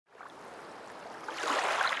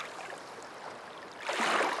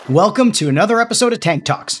Welcome to another episode of Tank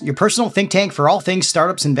Talks, your personal think tank for all things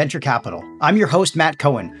startups and venture capital. I'm your host, Matt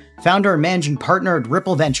Cohen, founder and managing partner at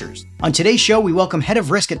Ripple Ventures. On today's show, we welcome Head of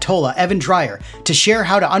Risk at Tola, Evan Dreyer, to share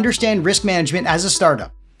how to understand risk management as a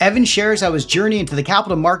startup. Evan shares how his journey into the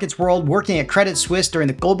capital markets world working at Credit Suisse during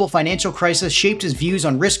the global financial crisis shaped his views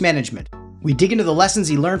on risk management. We dig into the lessons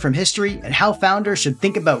he learned from history and how founders should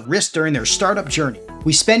think about risk during their startup journey.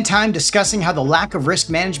 We spend time discussing how the lack of risk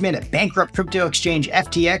management at bankrupt crypto exchange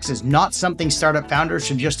FTX is not something startup founders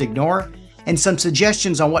should just ignore, and some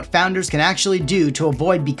suggestions on what founders can actually do to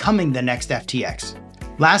avoid becoming the next FTX.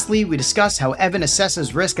 Lastly, we discuss how Evan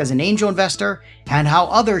assesses risk as an angel investor and how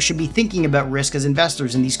others should be thinking about risk as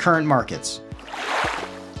investors in these current markets.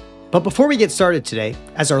 But before we get started today,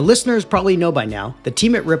 as our listeners probably know by now, the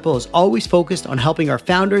team at Ripple is always focused on helping our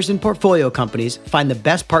founders and portfolio companies find the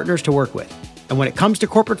best partners to work with. And when it comes to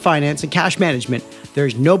corporate finance and cash management,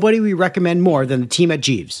 there's nobody we recommend more than the team at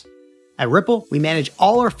Jeeves. At Ripple, we manage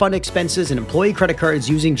all our fund expenses and employee credit cards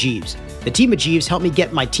using Jeeves. The team at Jeeves helped me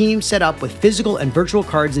get my team set up with physical and virtual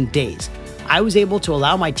cards in days. I was able to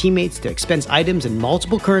allow my teammates to expense items in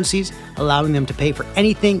multiple currencies, allowing them to pay for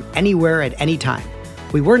anything, anywhere, at any time.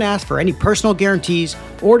 We weren't asked for any personal guarantees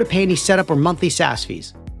or to pay any setup or monthly SaaS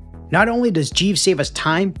fees. Not only does Jeeves save us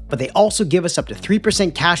time, but they also give us up to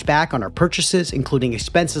 3% cash back on our purchases, including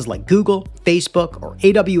expenses like Google, Facebook, or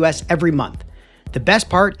AWS every month. The best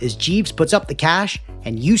part is Jeeves puts up the cash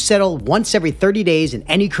and you settle once every 30 days in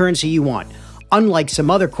any currency you want, unlike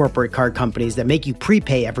some other corporate card companies that make you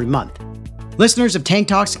prepay every month. Listeners of Tank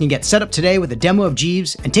Talks can get set up today with a demo of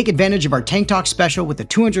Jeeves and take advantage of our Tank Talks special with a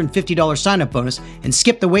 $250 sign-up bonus and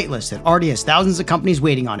skip the waitlist that already has thousands of companies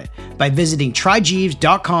waiting on it by visiting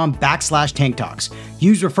tryjeeves.com/Tank Talks.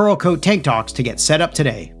 Use referral code Tank Talks to get set up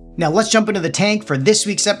today. Now let's jump into the tank for this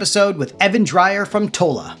week's episode with Evan Dreyer from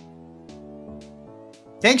Tola.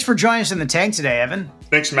 Thanks for joining us in the tank today, Evan.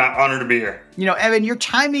 Thanks, Matt. Honored to be here. Evan, your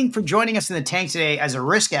timing for joining us in the tank today as a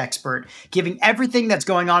risk expert, given everything that's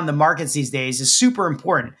going on in the markets these days, is super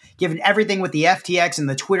important. Given everything with the FTX and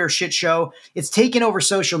the Twitter shit show, it's taken over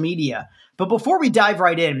social media. But before we dive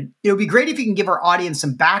right in, it would be great if you can give our audience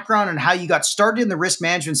some background on how you got started in the risk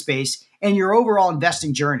management space and your overall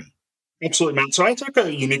investing journey. Absolutely, Matt. So I took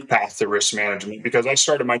a unique path to risk management because I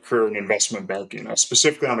started my career in investment banking,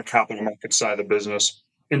 specifically on the capital market side of the business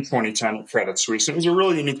in 2010 at Credit Suisse. It was a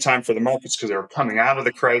really unique time for the markets because they were coming out of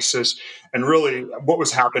the crisis, and really what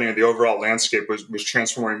was happening in the overall landscape was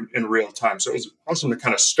transforming in real time. So it was awesome to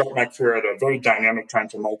kind of start my career at a very dynamic time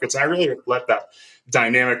for markets. I really let that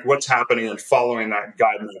dynamic, what's happening and following that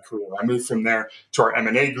guide my career. I moved from there to our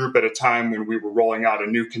M&A group at a time when we were rolling out a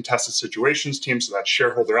new contested situations team. So that's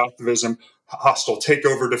shareholder activism, hostile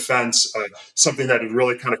takeover defense, something that had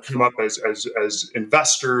really kind of come up as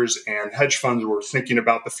investors and hedge funds were thinking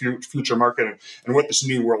about the future market and what this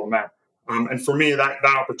new world meant. And for me, that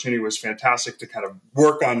opportunity was fantastic to kind of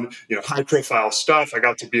work on high profile stuff. I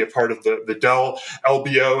got to be a part of the Dell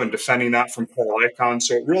LBO and defending that from Paul Icahn.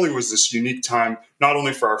 So it really was this unique time, not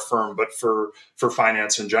only for our firm, but for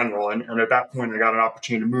finance in general. And at that point, I got an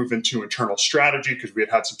opportunity to move into internal strategy because we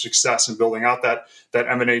had some success in building out that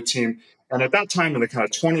M&A team. And at that time, in the kind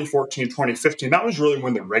of 2014, 2015, that was really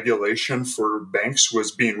when the regulation for banks was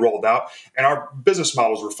being rolled out and our business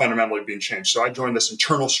models were fundamentally being changed. So I joined this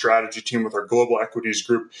internal strategy team with our global equities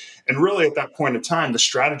group. And really at that point in time, the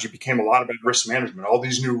strategy became a lot about risk management. All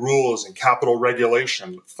these new rules and capital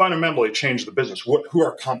regulation fundamentally changed the business, who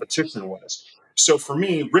our competition was. So for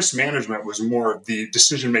me, risk management was more of the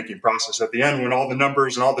decision-making process. At the end, when all the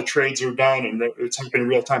numbers and all the trades are done and it's happening in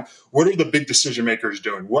real time, what are the big decision makers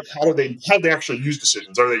doing? How do they actually use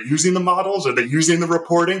decisions? Are they using the models? Are they using the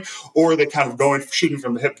reporting? Or are they kind of shooting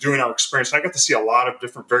from the hip, doing our experience? And I got to see a lot of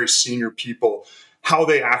different, very senior people, how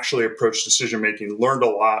they actually approach decision making, learned a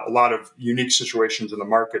lot of unique situations in the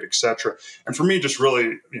market, et cetera. And for me, just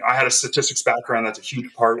really, I had a statistics background. That's a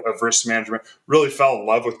huge part of risk management. Really fell in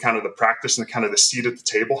love with kind of the practice and kind of the seat at the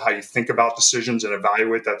table, how you think about decisions and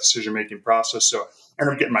evaluate that decision making process. So I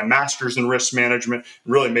ended up getting my master's in risk management,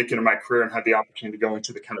 and really making it my career, and had the opportunity to go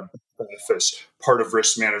into the kind of office part of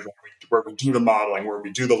risk management, where we do the modeling, where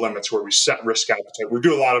we do the limits, where we set risk appetite. We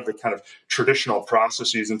do a lot of the kind of traditional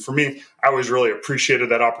processes. And for me, I always really appreciated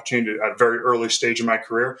that opportunity at a very early stage in my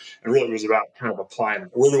career. And really it was about kind of applying it.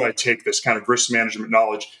 Where do I take this kind of risk management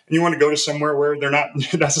knowledge? And you want to go to somewhere where they're not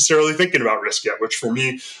necessarily thinking about risk yet, which for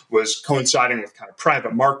me was coinciding with kind of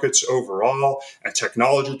private markets overall and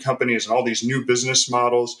technology companies and all these new business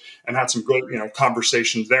models, and had some great,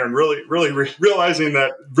 conversations there, and really realizing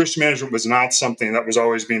that risk management was not something that was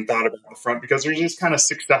always being thought of that in the front because there's this kind of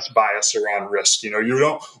success bias around risk. You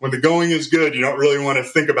don't, when the going is good, you don't really want to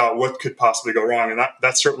think about what could possibly go wrong. And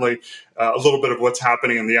that's certainly a little bit of what's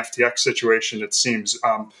happening in the FTX situation, it seems.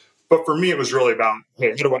 But for me, it was really about,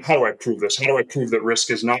 hey, how do I prove this? How do I prove that risk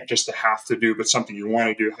is not just a have to do, but something you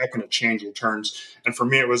want to do? How can it change returns? And for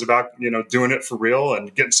me, it was about, doing it for real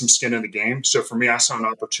and getting some skin in the game. So for me, I saw an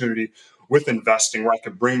opportunity with investing where I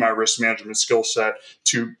could bring my risk management skill set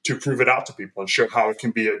to prove it out to people and show how it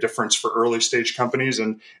can be a difference for early stage companies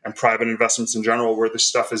and private investments in general, where this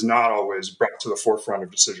stuff is not always brought to the forefront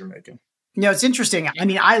of decision making. It's interesting. I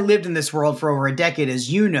mean, I lived in this world for over a decade, as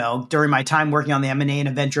you know, during my time working on the M&A and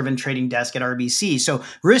event-driven trading desk at RBC. So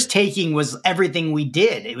risk-taking was everything we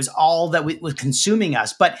did. It was all that was consuming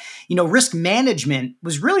us. But, risk management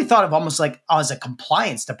was really thought of almost like as a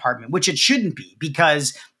compliance department, which it shouldn't be,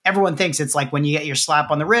 because everyone thinks it's like when you get your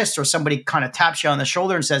slap on the wrist or somebody kind of taps you on the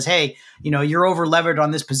shoulder and says, hey, you're over-levered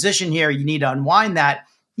on this position here. You need to unwind that.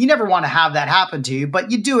 You never want to have that happen to you, but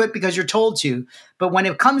you do it because you're told to. But when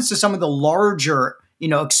it comes to some of the larger,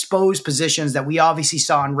 exposed positions that we obviously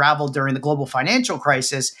saw unravel during the global financial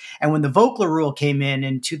crisis, and when the Volcker rule came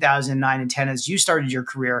in 2009 and 10, as you started your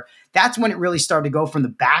career, that's when it really started to go from the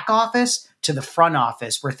back office to the front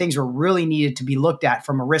office, where things were really needed to be looked at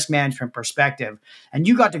from a risk management perspective. And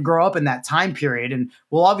you got to grow up in that time period. And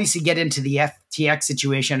we'll obviously get into the FTX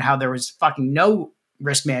situation, how there was fucking no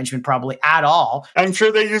risk management probably at all. I'm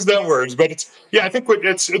sure they use that words, but I think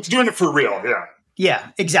it's doing it for real. Yeah. Yeah,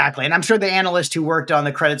 exactly. And I'm sure the analyst who worked on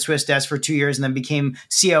the Credit Suisse desk for 2 years and then became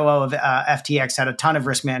COO of FTX had a ton of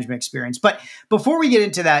risk management experience. But before we get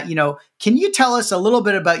into that, can you tell us a little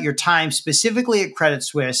bit about your time specifically at Credit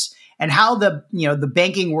Suisse and how the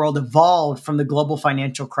banking world evolved from the global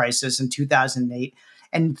financial crisis in 2008?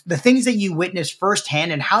 And the things that you witnessed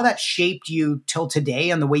firsthand and how that shaped you till today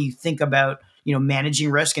and the way you think about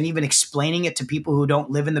managing risk and even explaining it to people who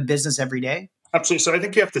don't live in the business every day? Absolutely. So I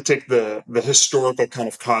think you have to take the historical kind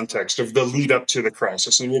of context of the lead up to the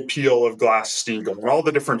crisis and the repeal of Glass-Steagall and all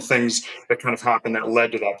the different things that kind of happened that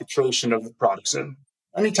led to that, the creation of the products. And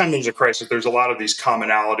anytime there's a crisis, there's a lot of these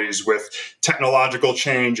commonalities with technological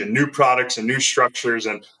change and new products and new structures,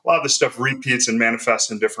 and a lot of this stuff repeats and manifests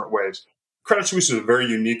in different ways. Credit Suisse is a very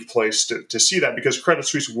unique place to see that, because Credit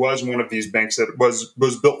Suisse was one of these banks that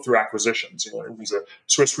was built through acquisitions. It was a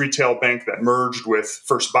Swiss retail bank that merged with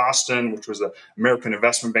First Boston, which was an American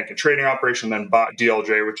investment bank and trading operation, then bought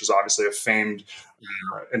DLJ, which is obviously a famed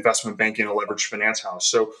investment banking and leveraged finance house.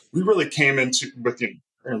 So we really came into with an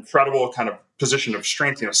incredible kind of position of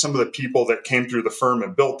strength. Some of the people that came through the firm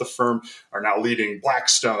and built the firm are now leading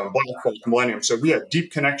Blackstone, BlackRock, Millennium. So we had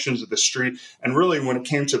deep connections to the street. And really, when it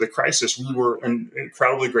came to the crisis, we were in an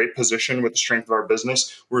incredibly great position with the strength of our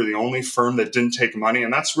business. We were the only firm that didn't take money.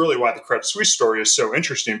 And that's really why the Credit Suisse story is so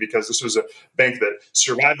interesting, because this was a bank that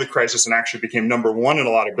survived the crisis and actually became number one in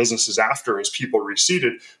a lot of businesses after, as people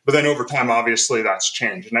receded. But then over time, obviously, that's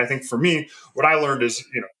changed. And I think for me, what I learned is,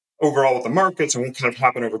 overall with the markets and what kind of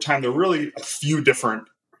happened over time, there are really a few different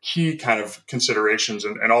key kind of considerations,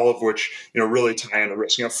 and all of which, really tie into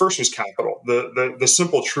risk. First was capital. The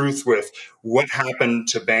simple truth with what happened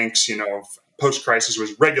to banks, post-crisis,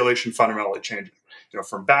 was regulation fundamentally changing.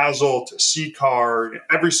 From Basel to CCAR,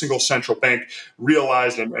 every single central bank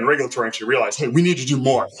realized, and regulatory entity realized, hey, we need to do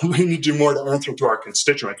more. We need to do more to answer to our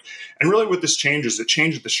constituents. And really what this changes, it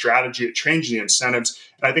changed the strategy, it changed the incentives.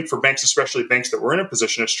 And I think for banks, especially banks that were in a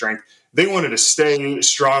position of strength, they wanted to stay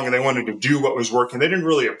strong and they wanted to do what was working. They didn't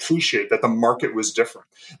really appreciate that the market was different,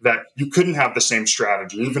 that you couldn't have the same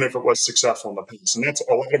strategy, even if it was successful in the past. And that's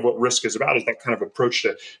a lot of what risk is about, is that kind of approach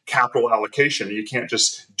to capital allocation. You can't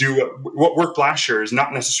just do what worked last year is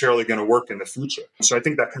not necessarily going to work in the future. So I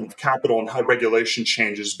think that kind of capital and how regulation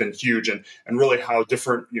change has been huge, and really how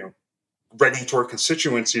different, regulatory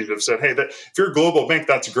constituencies have said, hey, that if you're a global bank,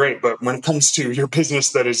 that's great. But when it comes to your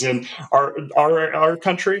business that is in our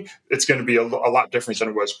country, it's going to be a lot different than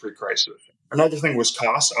it was pre-crisis. Another thing was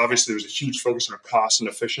cost. Obviously, there was a huge focus on cost and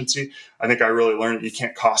efficiency. I think I really learned that you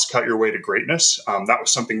can't cost cut your way to greatness. That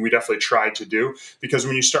was something we definitely tried to do, because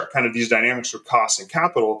when you start kind of these dynamics with cost and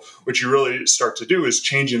capital, what you really start to do is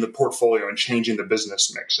changing the portfolio and changing the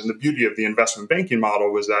business mix. And the beauty of the investment banking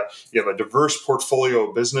model was that you have a diverse portfolio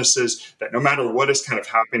of businesses that no matter what is kind of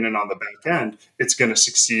happening on the back end, it's going to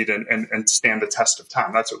succeed and stand the test of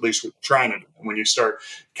time. That's at least what we're trying to do. When you start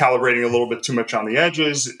calibrating a little bit too much on the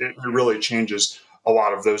edges, it really changes a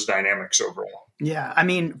lot of those dynamics overall. Yeah. I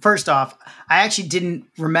mean, first off, I actually didn't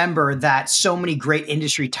remember that so many great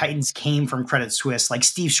industry titans came from Credit Suisse, like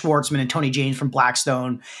Steve Schwartzman and Tony James from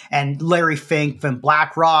Blackstone and Larry Fink from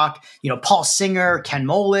BlackRock, Paul Singer, Ken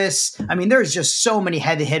Moelis. I mean, there's just so many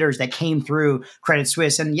heavy hitters that came through Credit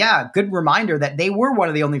Suisse. And yeah, good reminder that they were one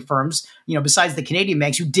of the only firms, besides the Canadian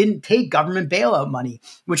banks, who didn't take government bailout money,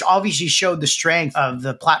 which obviously showed the strength of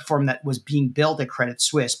the platform that was being built at Credit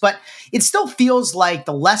Suisse. But it still feels like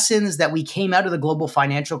the lessons that we came out of the global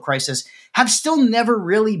financial crisis have still never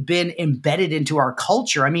really been embedded into our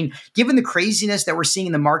culture. I mean, given the craziness that we're seeing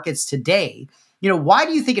in the markets today, why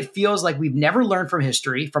do you think it feels like we've never learned from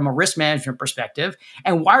history from a risk management perspective?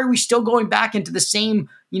 And why are we still going back into the same,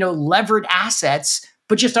 levered assets,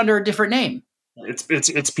 but just under a different name?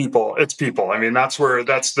 It's people. It's people. I mean, that's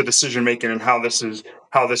the decision making and how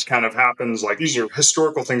this kind of happens. Like, these are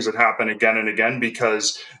historical things that happen again and again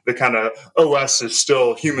because the kind of OS is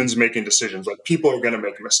still humans making decisions. Like, people are going to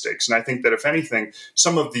make mistakes. And I think that if anything,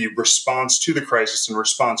 some of the response to the crisis and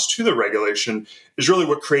response to the regulation is really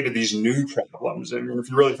what created these new problems. I mean, if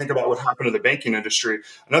you really think about what happened to the banking industry,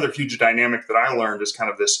 another huge dynamic that I learned is kind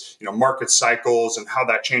of this, market cycles and how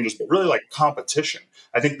that changes, but really like competition.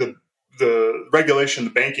 I think the regulation,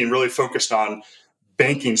 the banking really focused on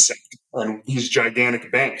banking sector and these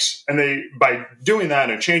gigantic banks. And by doing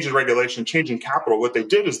that and changing regulation, changing capital, what they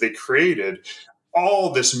did is they created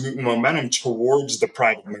all this momentum towards the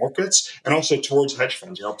private markets and also towards hedge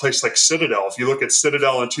funds. A place like Citadel, if you look at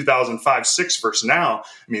Citadel in 2005-06 versus now,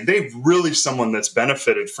 I mean, they've really someone that's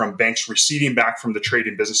benefited from banks receding back from the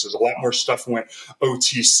trading businesses. A lot more stuff went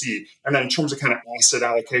OTC. And then in terms of kind of asset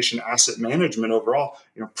allocation, asset management overall,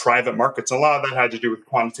 private markets, a lot of that had to do with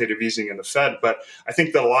quantitative easing in the Fed. But I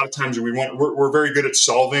think that a lot of times we're very good at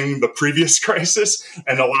solving the previous crisis.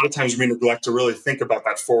 And a lot of times we neglect to really think about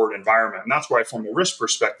that forward environment. And that's why from a risk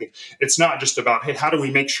perspective, it's not just about, hey, how do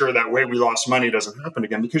we make sure that way we lost money doesn't happen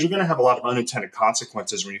again? Because you're going to have a lot of unintended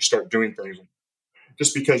consequences when you start doing things.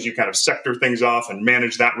 Just because you kind of sector things off and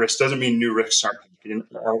manage that risk doesn't mean new risks aren't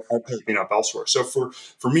popping up elsewhere. So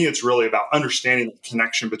for me, it's really about understanding the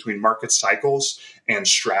connection between market cycles and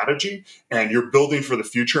strategy, and you're building for the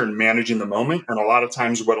future and managing the moment. And a lot of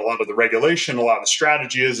times what a lot of the regulation, a lot of the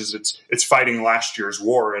strategy is it's fighting last year's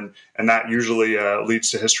war. And that usually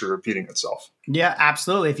leads to history repeating itself. Yeah,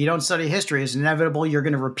 absolutely. If you don't study history, it's inevitable you're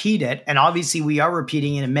going to repeat it. And obviously we are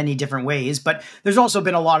repeating it in many different ways, but there's also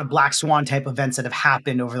been a lot of black swan type events that have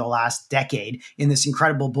happened over the last decade in this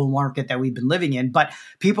incredible bull market that we've been living in. But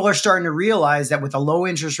people are starting to realize that with a low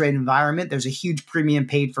interest rate environment, there's a huge premium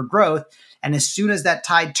paid for growth. And as soon as that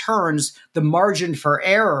tide turns, the margin for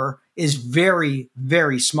error is very,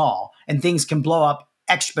 very small, and things can blow up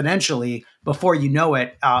exponentially before you know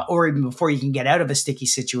it, or even before you can get out of a sticky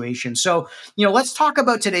situation. So, let's talk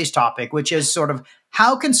about today's topic, which is sort of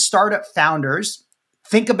how can startup founders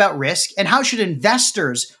think about risk, and how should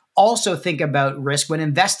investors also think about risk when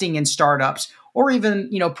investing in startups or even,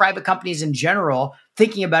 private companies in general,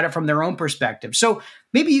 thinking about it from their own perspective. So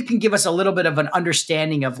maybe you can give us a little bit of an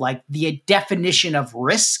understanding of like the definition of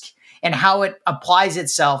risk and how it applies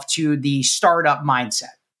itself to the startup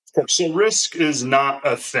mindset. So risk is not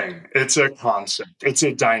a thing. It's a concept. It's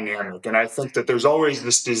a dynamic. And I think that there's always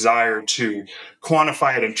this desire to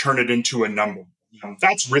quantify it and turn it into a number.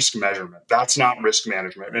 That's risk measurement. That's not risk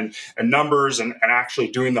management. And numbers and actually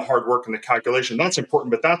doing the hard work and the calculation, that's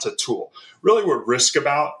important, but that's a tool. Really what risk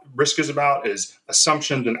is about is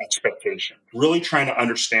assumptions and expectations. Really trying to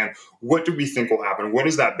understand, what do we think will happen? What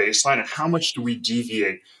is that baseline, and how much do we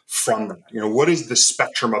deviate from that? What is the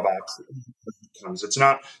spectrum of outcomes? It's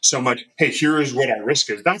not so much, hey, here is what our risk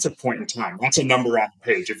is. That's a point in time. That's a number on the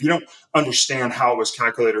page. If you don't understand how it was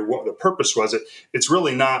calculated, what the purpose was, it's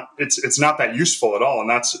really not, it's not that useful at all. And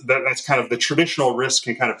that's kind of the traditional risk,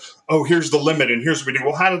 and kind of, oh, here's the limit and here's what we do.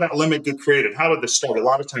 Well, how did that limit get created? How did this start? A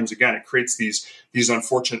lot of times, again, it creates these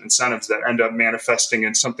unfortunate incentives that end up manifesting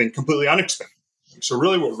in something completely unexpected. So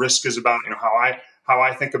really what risk is about, how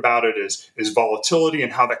I think about it is volatility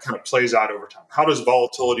and how that kind of plays out over time. How does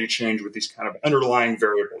volatility change with these kind of underlying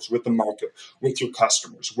variables, with the market, with your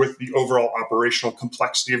customers, with the overall operational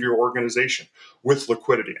complexity of your organization, with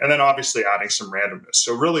liquidity, and then obviously adding some randomness.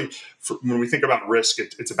 So really, when we think about risk,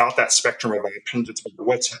 it's about that spectrum of options. It's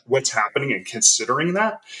about what's happening and considering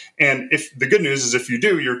that. And if the good news is, if you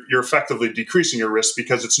do, you're effectively decreasing your risk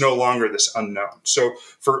because it's no longer this unknown. So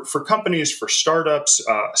for companies, for startups,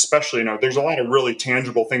 especially, there's a lot of really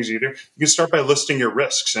tangible things you do. You can start by listing your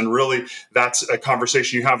risks, and really that's a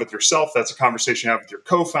conversation you have with yourself. That's a conversation you have with your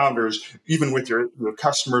co-founders, even with your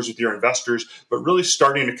customers, with your investors, but really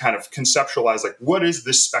starting to kind of conceptualize, like, like, what is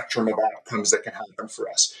this spectrum of outcomes that can happen for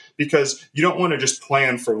us? Because you don't want to just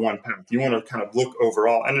plan for one path. You want to kind of look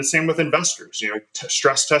overall. And the same with investors,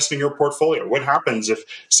 stress testing your portfolio. What happens if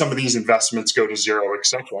some of these investments go to zero, et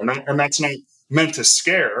cetera? And that's not meant to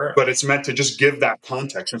scare, but it's meant to just give that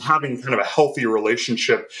context and having kind of a healthy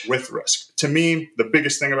relationship with risk. To me, the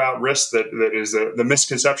biggest thing about risk that is the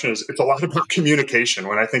misconception is it's a lot about communication.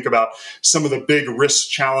 When I think about some of the big risk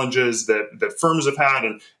challenges that firms have had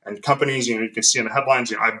and companies, you can see in the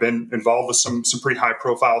headlines, I've been involved with some pretty high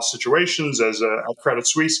profile situations as at Credit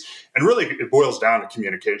Suisse, and really it boils down to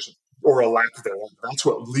communication, or a lack thereof. That's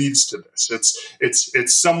what leads to this.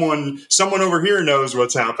 It's someone over here knows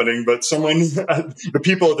what's happening, but the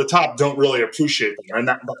people at the top don't really appreciate that. And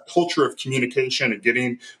that culture of communication and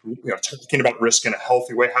getting, talking about risk in a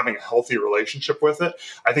healthy way, having a healthy relationship with it.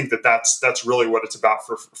 I think that's really what it's about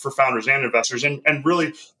for founders and investors, and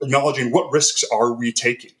really acknowledging what risks are we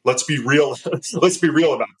taking. Let's be real. Let's be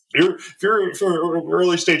real about it. If you're an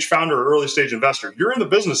early stage founder or early stage investor, you're in the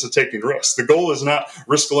business of taking risks. The goal is not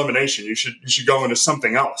risk elimination. You should go into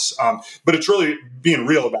something else. But it's really being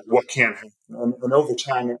real about what can happen. And over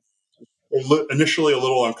time, initially a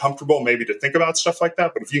little uncomfortable maybe to think about stuff like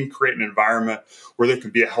that, but if you can create an environment where there can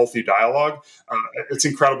be a healthy dialogue, it's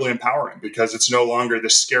incredibly empowering, because it's no longer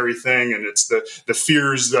this scary thing and it's the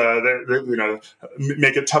fears that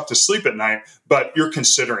make it tough to sleep at night, but you're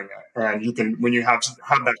considering it. And you can, when you have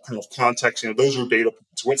that kind of context, those are data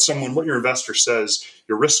points. What your investor says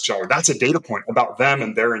your risks are, that's a data point about them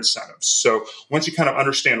and their incentives. So once you kind of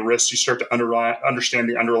understand risks, you start to understand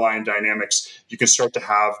the underlying dynamics. You can start to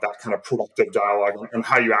have that kind of productive dialogue on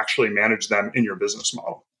how you actually manage them in your business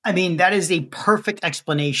model. I mean, that is a perfect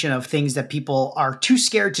explanation of things that people are too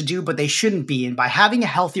scared to do, but they shouldn't be. And by having a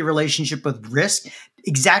healthy relationship with risk,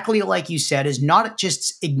 exactly like you said, is not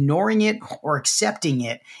just ignoring it or accepting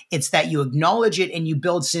it. It's that you acknowledge it and you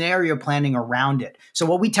build scenario planning around it. So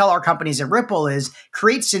what we tell our companies at Ripple is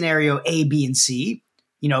create scenario A, B, and C.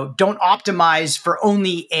 Don't optimize for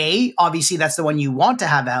only A. Obviously, that's the one you want to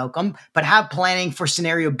have outcome, but have planning for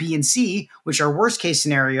scenario B and C, which are worst case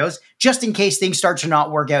scenarios, just in case things start to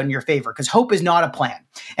not work out in your favor, because hope is not a plan.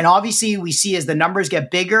 And obviously, we see as the numbers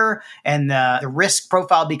get bigger and the risk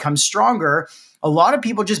profile becomes stronger, a lot of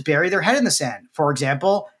people just bury their head in the sand. For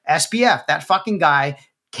example, SBF, that fucking guy,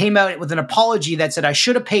 came out with an apology that said, I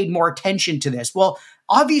should have paid more attention to this. Well,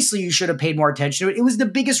 obviously you should have paid more attention to it. It was the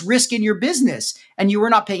biggest risk in your business and you were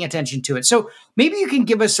not paying attention to it. So maybe you can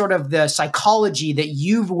give us sort of the psychology that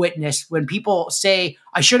you've witnessed when people say,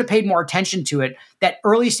 I should have paid more attention to it, that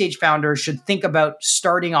early stage founders should think about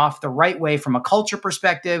starting off the right way from a culture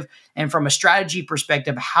perspective and from a strategy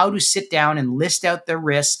perspective, how to sit down and list out their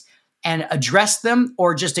risks and address them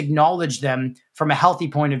or just acknowledge them from a healthy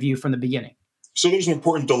point of view from the beginning. So there's an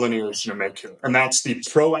important delineation to make here, and that's the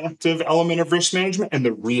proactive element of risk management and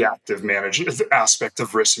the reactive aspect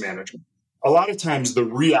of risk management. A lot of times the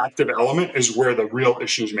reactive element is where the real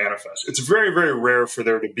issues manifest. It's very, very rare for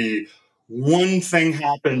there to be one thing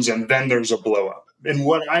happens and then there's a blow up. And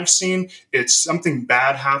what I've seen, it's something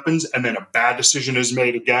bad happens and then a bad decision is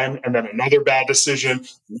made again, and then another bad decision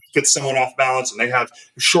gets someone off balance and they have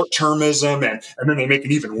short-termism and then they make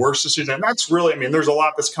an even worse decision. And that's really, there's a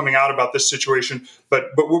lot that's coming out about this situation, but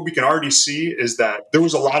what we can already see is that there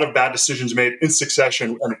was a lot of bad decisions made in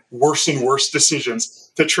succession and worse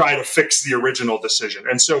decisions to try to fix the original decision.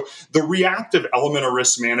 And so the reactive element of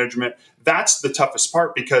risk management, that's the toughest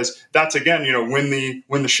part, because that's, again, when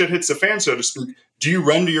the shit hits the fan, so to speak, do you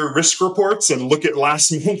run to your risk reports and look at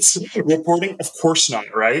last month's reporting? Of course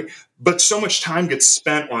not, right? But so much time gets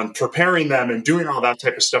spent on preparing them and doing all that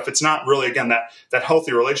type of stuff. It's not really, again, that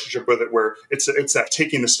healthy relationship with it where it's that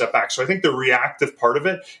taking the step back. So I think the reactive part of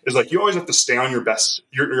it is like you always have to stay on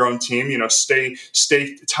your own team,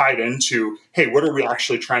 stay tied into, hey, what are we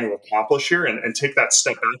actually trying to accomplish here, and take that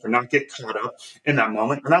step back and not get caught up in that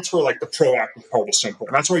moment. And that's where like the proactive part is simple.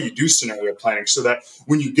 And that's why you do scenario planning, so that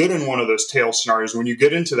when you get in one of those tail scenarios, when you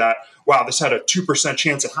get into that, wow, this had a 2%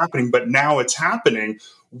 chance of happening, but now it's happening.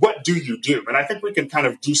 What do you do? And I think we can kind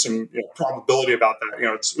of do some probability about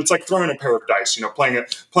that. It's like throwing a pair of dice,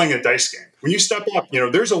 playing a dice game. When you step up,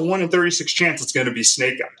 there's a 1 in 36 chance it's going to be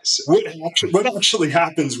snake eyes. What actually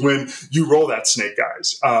happens when you roll that snake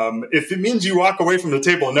eyes? If it means you walk away from the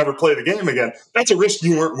table and never play the game again, that's a risk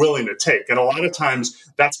you weren't willing to take. And a lot of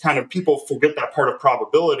times that's kind of, people forget that part of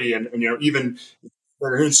probability and even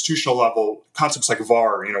at an institutional level, concepts like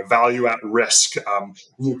VAR, value at risk.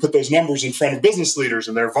 You put those numbers in front of business leaders,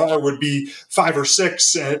 and their VAR would be 5 or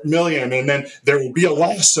 6 million, and then there would be a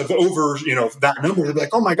loss of over, that number. They'd be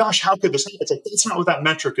like, oh my gosh, how could this happen? It's like, that's not what that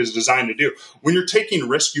metric is designed to do. When you're taking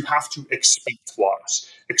risk, you have to expect loss.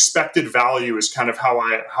 Expected value is kind of how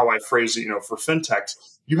I phrase it, for fintechs.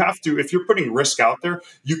 You have to, if you're putting risk out there,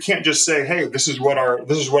 you can't just say, hey, this is what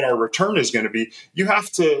our return is going to be. You have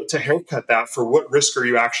to haircut that for what risk are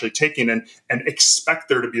you actually taking, and expect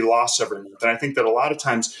there to be loss every month. And I think that a lot of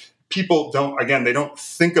times people don't want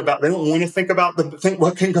to think about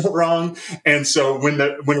what can go wrong. And so when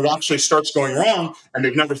it actually starts going wrong and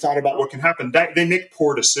they've never thought about what can happen, they make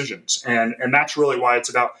poor decisions. And that's really why it's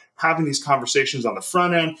about having these conversations on the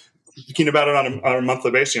front end, thinking about it on a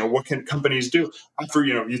monthly basis. What can companies do after,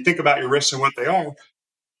 you think about your risks and what they are,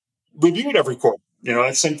 review it every quarter.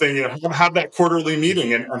 That's something, have that quarterly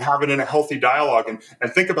meeting and have it in a healthy dialogue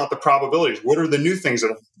and think about the probabilities. What are the new things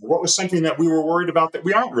what was something that we were worried about that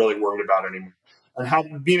we aren't really worried about anymore? And how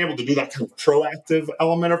being able to do that kind of proactive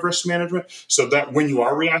element of risk management so that when you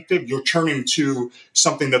are reactive, you're turning to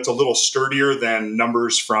something that's a little sturdier than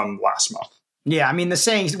numbers from last month. Yeah, I mean, the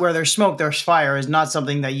saying where there's smoke, there's fire is not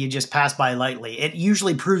something that you just pass by lightly. It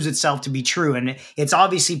usually proves itself to be true. And it's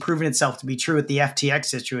obviously proven itself to be true with the FTX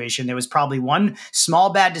situation. There was probably one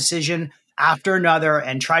small bad decision after another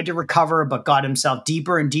and tried to recover, but got himself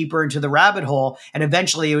deeper and deeper into the rabbit hole. And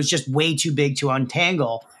eventually it was just way too big to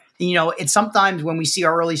untangle. It's sometimes when we see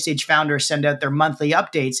our early stage founders send out their monthly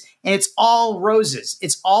updates and it's all roses.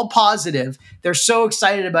 It's all positive. They're so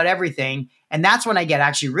excited about everything. And that's when I get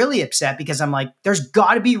actually really upset because I'm like, there's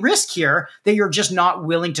got to be risk here that you're just not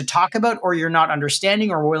willing to talk about or you're not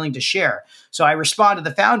understanding or willing to share. So I respond to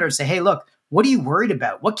the founder and say, hey, look, what are you worried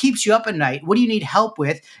about? What keeps you up at night? What do you need help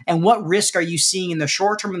with? And what risk are you seeing in the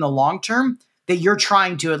short term and the long term that you're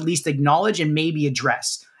trying to at least acknowledge and maybe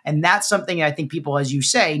address? And that's something I think people, as you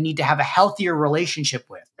say, need to have a healthier relationship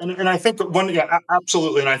with. And I think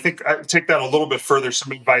absolutely. And I think I take that a little bit further.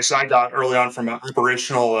 Some advice I got early on from an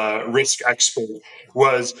operational risk expert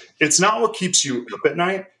was it's not what keeps you up at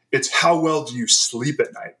night. It's how well do you sleep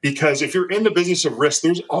at night? Because if you're in the business of risk,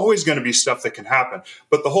 there's always going to be stuff that can happen.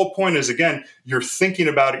 But the whole point is, again, you're thinking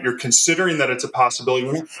about it. You're considering that it's a possibility.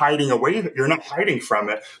 You're not hiding away. You're not hiding from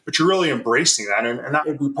it, but you're really embracing that. And that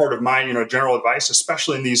would be part of my, general advice,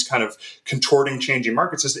 especially in these kind of contorting, changing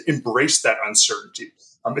markets, is to embrace that uncertainty.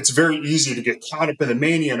 It's very easy to get caught up in the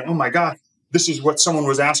mania and, oh my God, this is what someone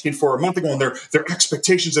was asking for a month ago, and their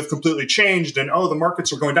expectations have completely changed, and the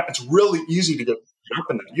markets are going down. It's really easy to get up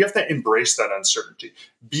in that. You have to embrace that uncertainty,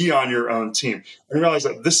 be on your own team, and realize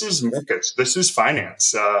that this is markets, this is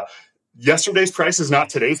finance. Yesterday's price is not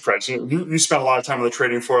today's price. You spend a lot of time on the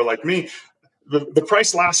trading floor like me. The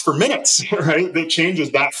price lasts for minutes, right? It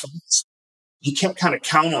changes that fast. You can't kind of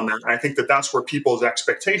count on that. And I think that that's where people's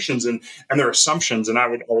expectations and their assumptions, and I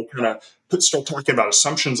would kind of start talking about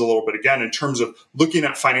assumptions a little bit again in terms of looking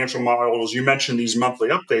at financial models. You mentioned these monthly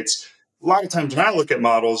updates. A lot of times when I look at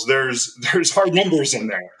models, there's hard numbers in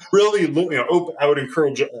there. Really, I would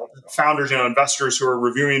encourage founders, investors who are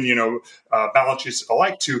reviewing, balance sheets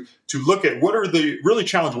alike to look at what are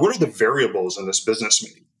the variables in this business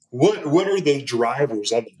meeting. What are the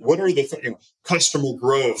drivers of it? What are the customer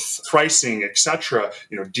growth, pricing, et cetera?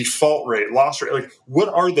 Default rate, loss rate. Like, what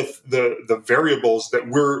are the variables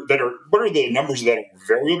what are the numbers that are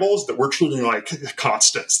variables that we're treating like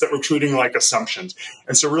constants, that we're treating like assumptions?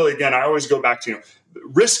 And so, really, again, I always go back to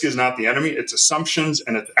risk is not the enemy; it's assumptions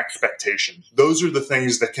and it's expectations. Those are the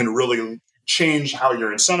things that can really change how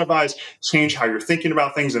you're incentivized, change how you're thinking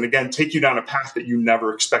about things, and again, take you down a path that you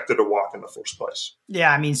never expected to walk in the first place.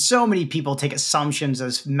 Yeah, I mean, so many people take assumptions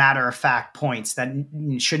as matter-of-fact points that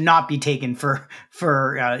should not be taken for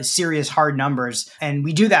serious hard numbers. And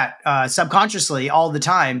we do that subconsciously all the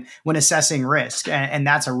time when assessing risk. And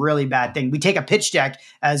that's a really bad thing. We take a pitch deck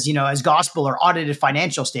as gospel or audited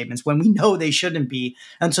financial statements when we know they shouldn't be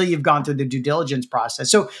until you've gone through the due diligence process.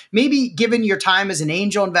 So maybe given your time as an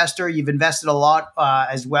angel investor, you've invested a lot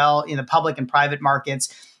as well in the public and private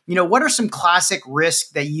markets. What are some classic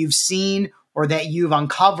risks that you've seen or that you've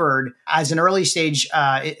uncovered as an early stage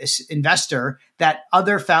investor that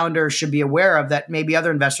other founders should be aware of that maybe other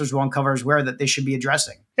investors will uncover as aware that they should be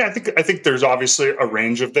addressing? Yeah, I think there's obviously a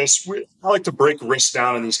range of this. I like to break risk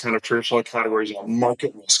down in these kind of traditional categories of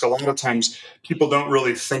market risk. A lot of times people don't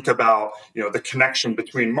really think about, the connection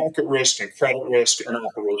between market risk and credit risk and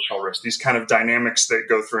operational risk, these kind of dynamics that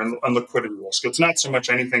go through and liquidity risk. It's not so much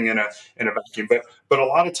anything in a vacuum, but a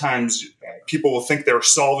lot of times people will think they're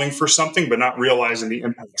solving for something, but not realizing the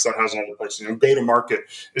impacts that has on other places. Go to market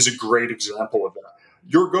is a great example of that.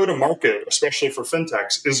 your go-to-market, especially for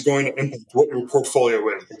fintechs, is going to impact what your portfolio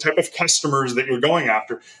is, the type of customers that you're going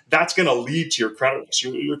after. That's going to lead to your credit risk.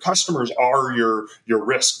 Your customers are your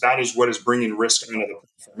risk. That is what is bringing risk into the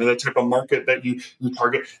platform. And the type of market that you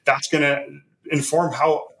target, that's going to inform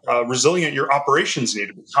how resilient your operations need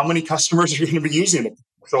to be. How many customers are going to be using it?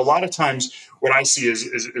 So a lot of times what I see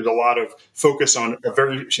is a lot of focus on a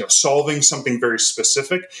very, solving something very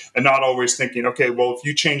specific and not always thinking, okay, well, if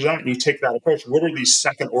you change that and you take that approach, what are these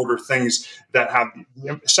second order things that have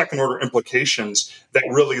second order implications that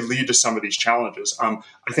really lead to some of these challenges? I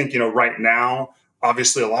think, right now,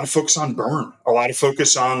 obviously a lot of focus on burn, a lot of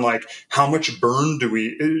focus on like how much burn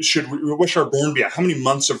what should our burn be at? How many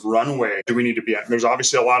months of runway do we need to be at? And there's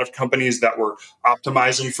obviously a lot of companies that were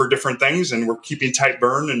optimizing for different things and we're keeping tight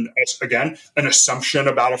burn. And again, an assumption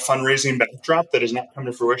about a fundraising backdrop that has not come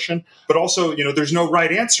to fruition. But also, there's no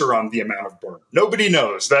right answer on the amount of burn. Nobody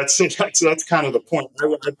knows. That's kind of the point.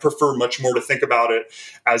 I prefer much more to think about it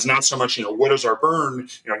as not so much, what is our burn?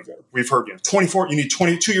 We've heard, 24, you need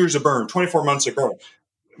 22 years of burn, 24 months of burn.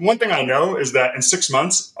 One thing I know is that in 6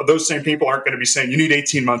 months, those same people aren't going to be saying you need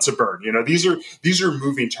 18 months of burn. These are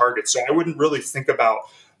moving targets. So I wouldn't really think about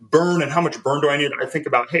burn and how much burn do I need. I think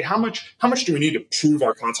about, hey, how much do we need to prove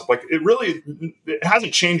our concept? Like it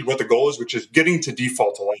hasn't changed what the goal is, which is getting to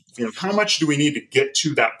default to life. How much do we need to get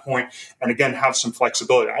to that point? And again, have some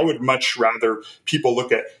flexibility. I would much rather people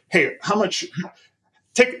look at, hey, how much.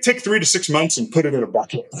 Take 3 to 6 months and put it in a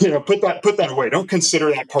bucket. Put that away. Don't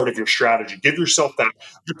consider that part of your strategy. Give yourself that.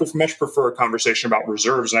 I much prefer a conversation about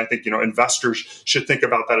reserves, and I think investors should think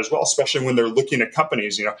about that as well, especially when they're looking at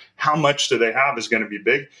companies. How much do they have is going to be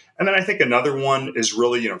big. And then I think another one is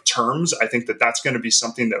really terms. I think that's going to be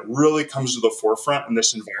something that really comes to the forefront in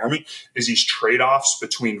this environment. Is these trade-offs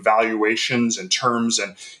between valuations and terms,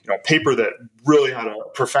 and a paper that really had a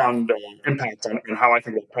profound impact on how I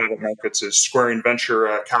think of private markets is squaring venture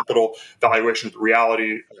capital valuation with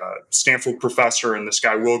reality. Stanford professor and this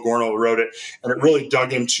guy Will Gornall wrote it, and it really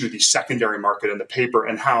dug into the secondary market in the paper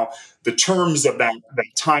and how the terms of that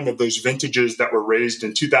time of those vintages that were raised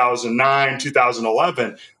in 2009,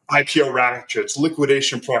 2011, IPO ratchets,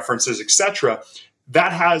 liquidation preferences, etc.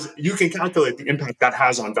 You can calculate the impact that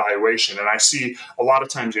has on valuation. And I see a lot of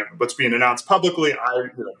times, what's being announced publicly,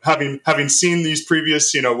 having seen these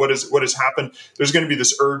previous, what has happened, there's going to be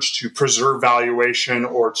this urge to preserve valuation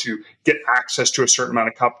or to get access to a certain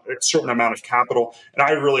amount of capital. And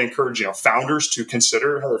I really encourage, founders to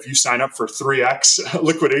consider, if you sign up for 3x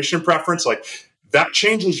liquidation preference, like that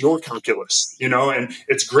changes your calculus, and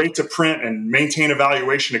it's great to print and maintain a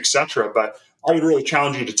valuation, et cetera. But I would really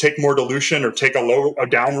challenge you to take more dilution or take a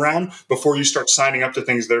down round before you start signing up to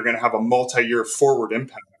things that are going to have a multi-year forward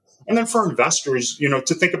impact. And then for investors,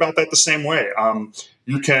 to think about that the same way.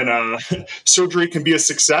 Surgery can be a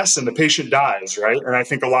success and the patient dies, right? And I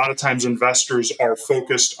think a lot of times investors are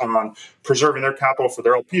focused on preserving their capital for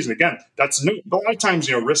their LPs. And again, a lot of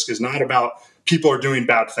times, risk is not about people are doing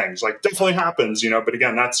bad things. Like definitely happens, but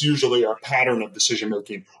again, that's usually a pattern of decision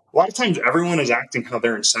making. A lot of times everyone is acting how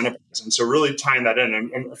they're incentivized. And so really tying that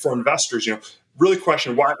in and for investors, really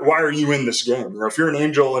question why are you in this game? If you're an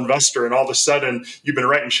angel investor and all of a sudden you've been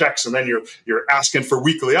writing checks and then you're asking for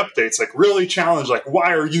weekly updates, like really challenge, like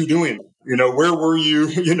why are you doing that? Where were you,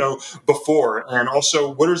 before? And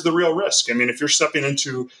also, what is the real risk? I mean, if you're stepping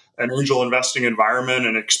into an angel investing environment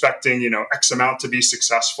and expecting, X amount to be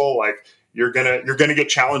successful, like you're gonna get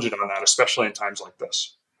challenged on that, especially in times like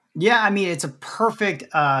this. Yeah, I mean, it's a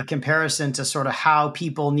perfect comparison to sort of how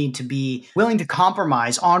people need to be willing to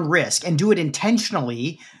compromise on risk and do it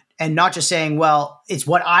intentionally and not just saying, well, it's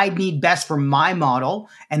what I need best for my model,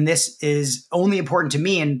 and this is only important to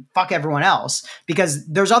me and fuck everyone else, because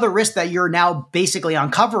there's other risks that you're now basically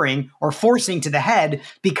uncovering or forcing to the head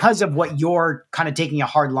because of what you're kind of taking a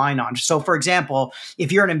hard line on. So for example,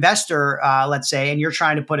 if you're an investor, let's say, and you're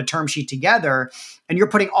trying to put a term sheet together, and you're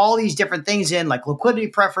putting all these different things in like liquidity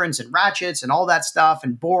preference and ratchets and all that stuff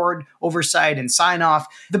and board oversight and sign off,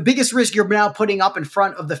 the biggest risk you're now putting up in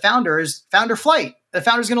front of the founder is founder flight. The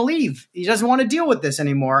founder's going to leave. He doesn't want to deal with this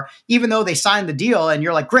anymore, even though they signed the deal. And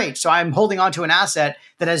you're like, great. So I'm holding on to an asset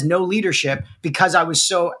that has no leadership because I was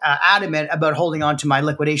so adamant about holding on to my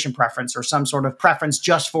liquidation preference or some sort of preference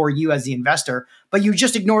just for you as the investor. But you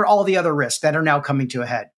just ignored all the other risks that are now coming to a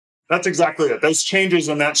head. That's exactly it. Those changes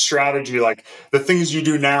in that strategy, like the things you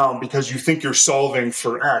do now because you think you're solving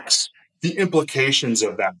for X, the implications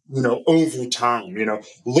of that, over time,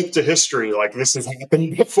 look to history, like this has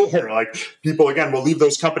happened before. Like people, again, will leave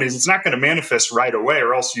those companies. It's not going to manifest right away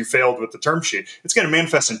or else you failed with the term sheet. It's going to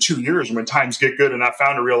manifest in 2 years when times get good and that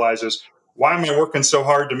founder realizes, why am I working so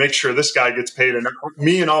hard to make sure this guy gets paid and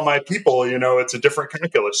me and all my people, it's a different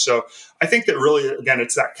calculus. So I think that really, again,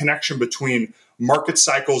 it's that connection between market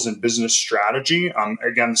cycles and business strategy.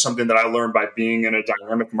 Again, something that I learned by being in a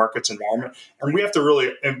dynamic markets environment. And we have to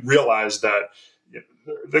really realize that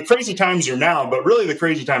the crazy times are now, but really the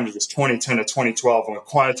crazy times was 2010 to 2012 when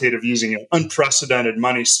quantitative easing, unprecedented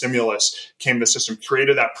money stimulus came to the system,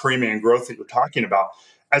 created that premium growth that you're talking about.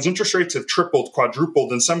 As interest rates have tripled,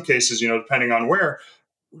 quadrupled in some cases, depending on where,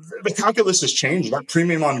 the calculus has changed. That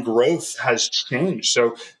premium on growth has changed.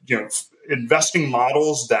 So, investing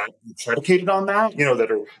models that are predicated on that, that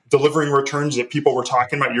are delivering returns that people were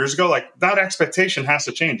talking about years ago, like that expectation has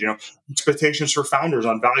to change. Expectations for founders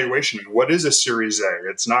on valuation. What is a Series A?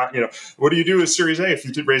 It's not, what do you do with Series A if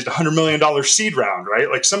you raised $100 million seed round, right?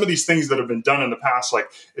 Like some of these things that have been done in the past, like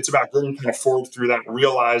it's about going kind of forward through that,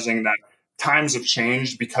 realizing that times have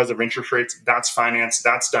changed because of interest rates. That's finance.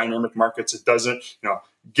 That's dynamic markets. It doesn't,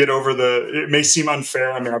 get over it may seem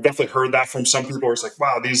unfair. I mean, I've definitely heard that from some people where it's like,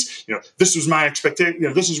 wow, this was my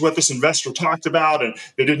expectation. This is what this investor talked about and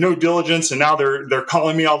they did no diligence and now they're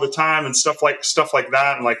calling me all the time and stuff like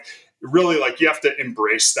that. And like, really, like you have to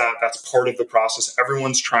embrace that. That's part of the process.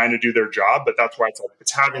 Everyone's trying to do their job, but that's why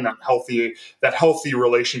it's having that healthy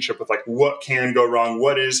relationship with like what can go wrong,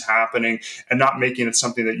 what is happening, and not making it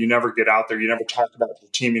something that you never get out there, you never talk about with your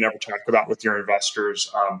team, you never talk about with your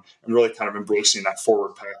investors, and really kind of embracing that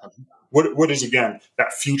forward path. What is, again,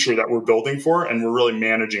 that future that we're building for, and we're really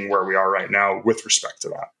managing where we are right now with respect to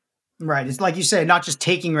that. Right. It's like you say, not just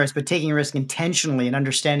taking risk, but taking risk intentionally and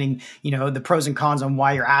understanding, the pros and cons on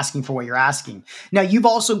why you're asking for what you're asking. Now, you've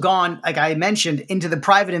also gone, like I mentioned, into the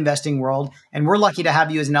private investing world, and we're lucky to have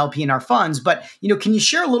you as an LP in our funds. But, can you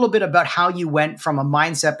share a little bit about how you went from a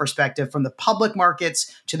mindset perspective from the public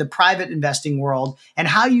markets to the private investing world and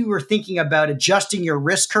how you were thinking about adjusting your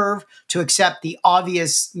risk curve to accept the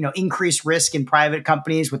obvious, increased risk in private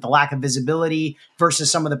companies with the lack of visibility versus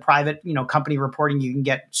some of the private, company reporting you can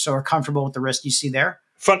get so comfortable with the risk you see there?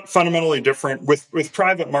 Fundamentally different. With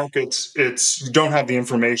private markets, you don't have the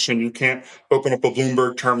information. You can't open up a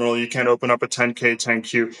Bloomberg terminal. You can't open up a 10K,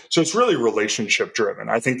 10Q. So it's really relationship driven.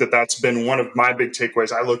 I think that's been one of my big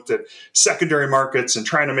takeaways. I looked at secondary markets and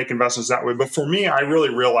trying to make investments that way. But for me, I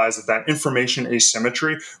really realized that information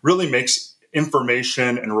asymmetry really makes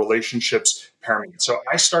information and relationships paramount. So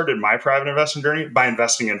I started my private investment journey by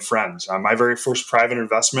investing in friends. My very first private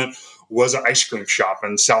investment was an ice cream shop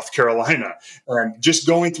in South Carolina. And just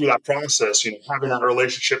going through that process, having that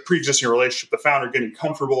relationship, pre-existing relationship, the founder getting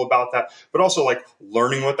comfortable about that, but also like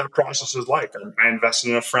learning what that process is like. I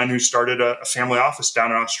invested in a friend who started a family office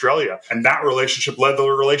down in Australia. And that relationship led to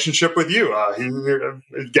a relationship with you.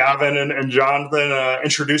 Gavin and Jonathan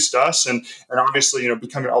introduced us. And obviously,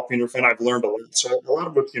 becoming an LP in your fund, I've learned a lot. So a lot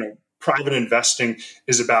of what, private investing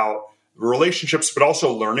is about relationships, but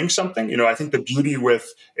also learning something. I think the beauty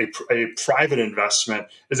with a private investment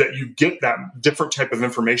is that you get that different type of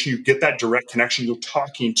information. You get that direct connection. You're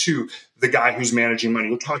talking to the guy who's managing money.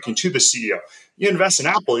 You're talking to the CEO. You invest in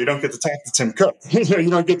Apple, you don't get to talk to Tim Cook. You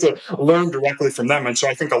don't get to learn directly from them. And so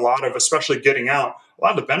I think a lot of, especially getting out, a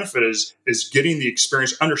lot of the benefit is getting the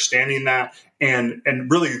experience, understanding that, and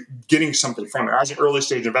really getting something from it. As an early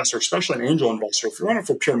stage investor, especially an angel investor, if you're running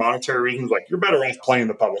for pure monetary reasons, like you're better off playing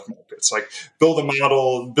the public markets. Like build a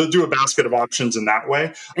model, do a basket of options in that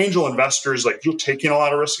way. Angel investors, like you're taking a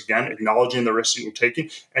lot of risk, again, acknowledging the risk that you're taking,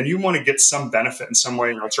 and you want to get some benefit in some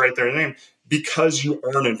way. It's right there in the name. Because you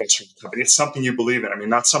are an investor in the company. It's something you believe in. I mean,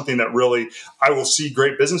 that's something that really, I will see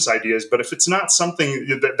great business ideas, but if it's not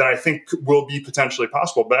something that I think will be potentially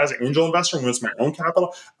possible, but as an angel investor, when it's my own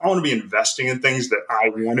capital, I want to be investing in things that I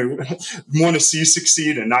want to see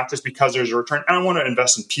succeed, and not just because there's a return. And I want to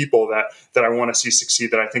invest in people that I want to see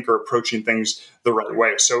succeed, that I think are approaching things the right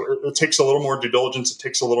way. So it takes a little more due diligence. It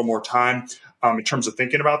takes a little more time. In terms of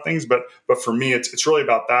thinking about things, but for me, it's really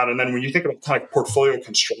about that. And then when you think about kind of portfolio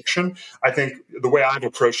construction, I think the way I've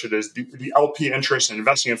approached it is the LP interest in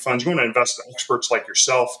investing in funds. You want to invest in experts like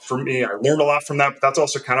yourself. For me, I learned a lot from that, but that's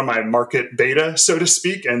also kind of my market beta, so to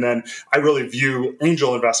speak. And then I really view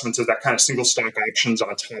angel investments as that kind of single stock options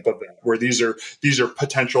on top of that, where these are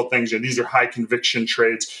potential things, and these are high conviction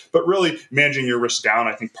trades, but really managing your risk down.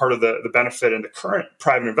 I think part of the benefit in the current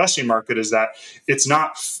private investing market is that it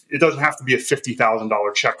doesn't have to be a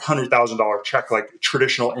 $50,000 check, $100,000 check like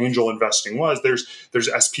traditional angel investing was. There's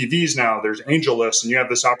SPVs now, there's angel angel list and you have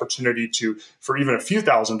this opportunity to, for even a few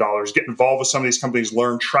 $1,000s, get involved with some of these companies,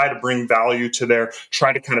 learn, try to bring value to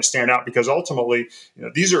try to kind of stand out, because ultimately,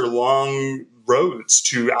 these are long roads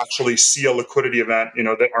to actually see a liquidity event,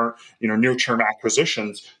 that aren't, near-term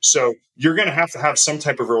acquisitions. So you're going to have some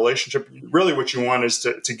type of relationship. Really what you want is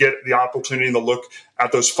to get the opportunity to look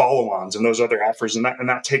at those follow-ons and those other offers. And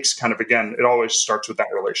that takes kind of, again, it always starts with that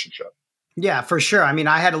relationship. Yeah, for sure. I mean,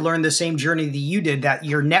 I had to learn the same journey that you did, that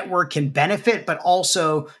your network can benefit, but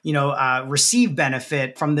also, receive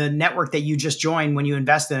benefit from the network that you just joined when you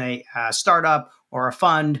invest in a startup or a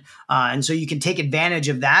fund. And so you can take advantage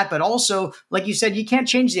of that. But also, like you said, you can't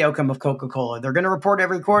change the outcome of Coca-Cola. They're going to report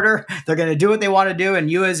every quarter. They're going to do what they want to do. And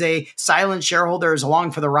you as a silent shareholder is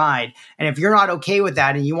along for the ride. And if you're not okay with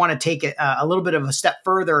that and you want to take it a little bit of a step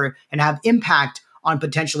further and have impact on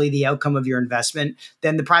potentially the outcome of your investment,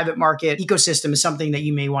 then the private market ecosystem is something that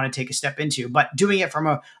you may want to take a step into. But doing it from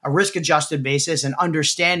a risk-adjusted basis and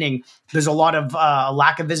understanding there's a lot of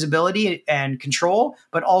lack of visibility and control,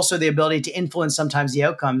 but also the ability to influence sometimes the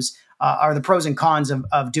outcomes are the pros and cons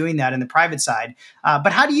of doing that in the private side.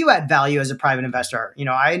 But how do you add value as a private investor?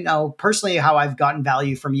 I know personally how I've gotten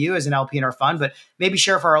value from you as an LP in our fund, but maybe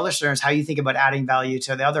share for our listeners how you think about adding value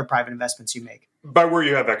to the other private investments you make. By where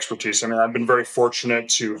you have expertise. I mean, I've been very fortunate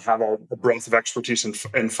to have a breadth of expertise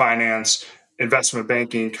in finance, investment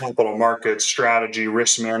banking, capital markets, strategy,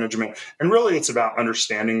 risk management. And really it's about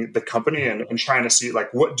understanding the company and trying to see,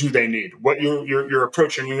 like, what do they need? What you're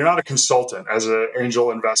approaching. You're not a consultant as an angel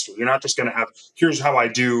investor. You're not just going to have, here's how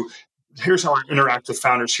I interact with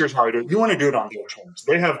founders. Here's how I do it. You want to do it on their terms.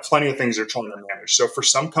 They have plenty of things they're trying to manage. So for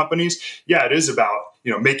some companies, yeah, it is about,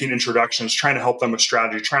 making introductions, trying to help them with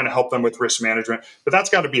strategy, trying to help them with risk management. But that's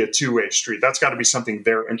got to be a two-way street. That's got to be something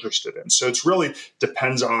they're interested in. So it's really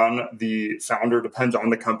depends on the founder, depends on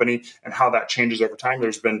the company and how that changes over time.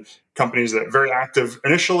 There's been companies that are very active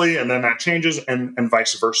initially, and then that changes, and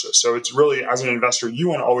vice versa. So it's really, as an investor, you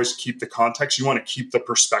want to always keep the context. You want to keep the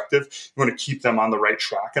perspective. You want to keep them on the right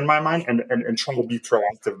track, in my mind, and try to be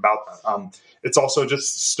proactive about that. It's also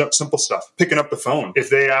just simple stuff. Picking up the phone. If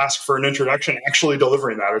they ask for an introduction, actually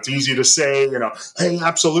delivering that. It's easy to say, hey,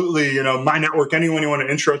 absolutely, my network, anyone you want to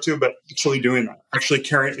intro to, but actually doing that, actually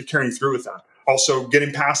carrying through with that. Also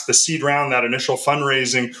getting past the seed round, that initial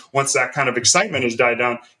fundraising, once that kind of excitement has died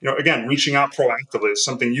down, again, reaching out proactively is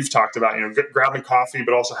something you've talked about, grabbing coffee,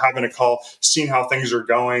 but also having a call, seeing how things are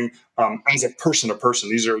going, as a person to person.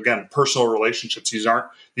 These are, again, personal relationships. These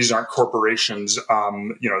aren't corporations.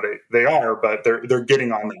 They are, but they're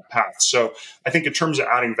getting on that path. So I think in terms of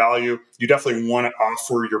adding value, you definitely want to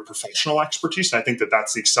offer your professional expertise. And I think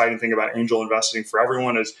that's the exciting thing about angel investing for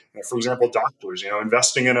everyone is, for example, doctors,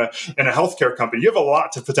 investing in a healthcare company, you have a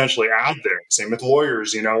lot to potentially add there. Same with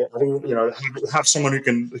lawyers, have someone who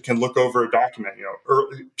can look over a document, or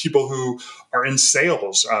people who are in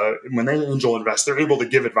sales, when they angel invest, they're able to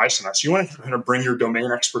give advice on that. So you want to kind of bring your domain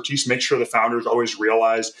expertise, make sure the founders always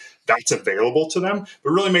realize that's available to them,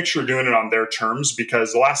 but really make sure you're doing it on their terms,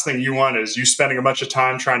 because the last thing you want is you spending a bunch of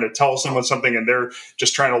time trying to tell someone something and they're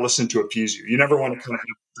just trying to listen to appease you. You never want to kind of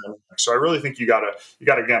have that. So I really think you gotta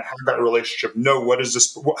again have that relationship, know what is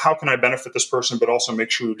this, how can I benefit this person, but also make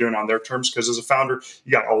sure you're doing it on their terms, because as a founder,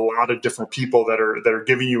 you got a lot of different people that are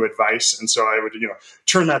giving you advice. And so I would,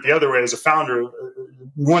 turn that the other way. As a founder, you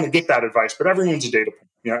want to get that advice, but everyone's a data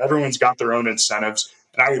point. Everyone's got their own incentives.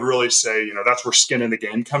 And I would really say, that's where skin in the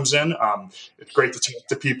game comes in. It's great to talk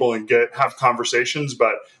to people and have conversations,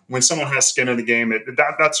 but when someone has skin in the game,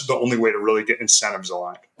 that's the only way to really get incentives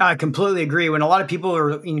aligned. I completely agree. When a lot of people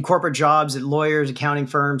are in corporate jobs at lawyers, accounting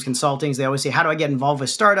firms, consultings, they always say, how do I get involved with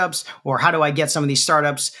startups? Or how do I get some of these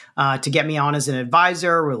startups to get me on as an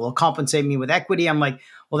advisor, or will compensate me with equity? I'm like,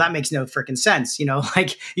 well, that makes no freaking sense.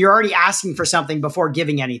 Like you're already asking for something before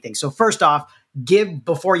giving anything. So first off, give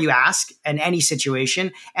before you ask in any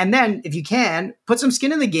situation. And then if you can, put some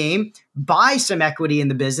skin in the game, buy some equity in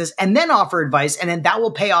the business, and then offer advice. And then that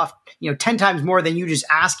will pay off, 10 times more than you just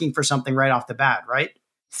asking for something right off the bat, right?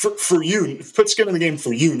 For you, put skin in the game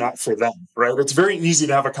for you, not for them, right? It's very easy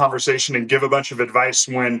to have a conversation and give a bunch of advice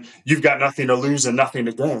when you've got nothing to lose and nothing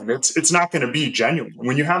to gain. It's not going to be genuine.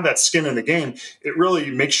 When you have that skin in the game, it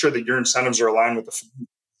really makes sure that your incentives are aligned with the family.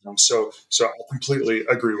 So I completely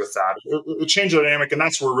agree with that. It changed the dynamic, and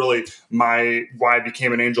that's where really why I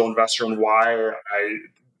became an angel investor and why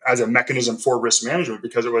as a mechanism for risk management,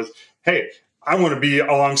 because it was, hey, I want to be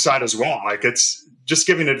alongside as well. Like it's just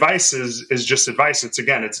giving advice is just advice. It's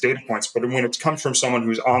data points. But when it comes from someone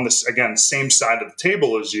who's on this, again, same side of the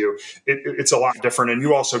table as you, it's a lot different. And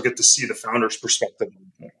you also get to see the founder's perspective.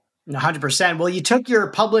 100%. Well, you took your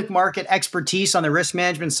public market expertise on the risk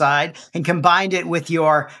management side and combined it with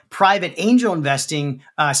your private angel investing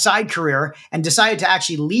side career and decided to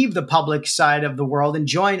actually leave the public side of the world and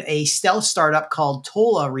join a stealth startup called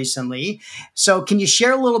Tola recently. So can you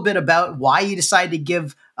share a little bit about why you decided to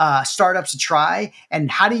give startups a try, and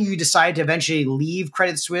how do you decide to eventually leave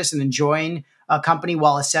Credit Suisse and then join a company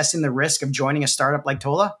while assessing the risk of joining a startup like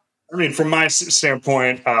Tola? I mean, from my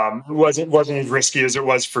standpoint, it wasn't as risky as it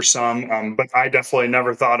was for some, but I definitely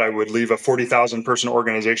never thought I would leave a 40,000 person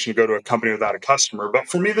organization to go to a company without a customer. But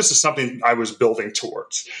for me, this is something I was building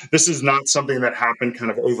towards. This is not something that happened kind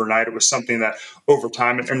of overnight. It was something that over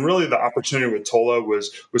time, and really the opportunity with Tola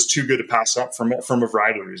was too good to pass up from a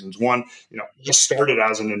variety of reasons. One, I just started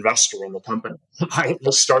as an investor in the company. I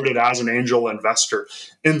started as an angel investor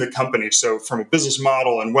in the company. So from a business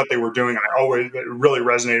model and what they were doing, it really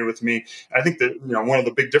resonated with me. I think that one of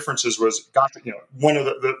the big differences was one of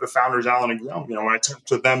the founders, Alan and Guillaume. When I talked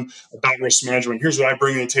to them about risk management, here's what I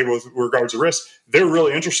bring to the table with regards to risk. They're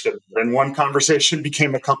really interested, and one conversation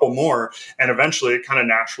became a couple more, and eventually it kind of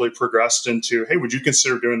naturally progressed into, hey, would you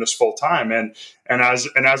consider doing this full time? And as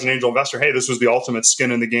an angel investor, hey, this was the ultimate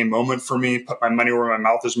skin in the game moment for me. Put my money where my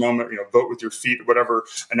mouth is moment. Vote with your feet, whatever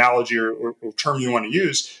analogy or term you want to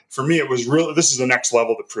use. For me, it was really, this is the next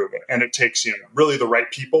level to prove it, and it takes really the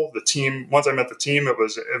right people. The team. Once I met the team, it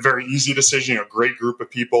was a very easy decision. A great group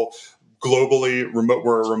of people. Globally remote,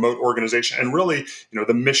 we're a remote organization, and really,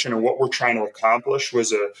 the mission and what we're trying to accomplish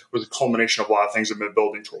was a culmination of a lot of things I've been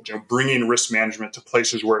building towards. Bringing risk management to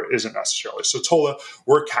places where it isn't necessarily. So Tola,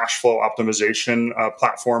 we're a cash flow optimization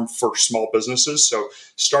platform for small businesses. So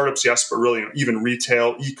startups, yes, but really even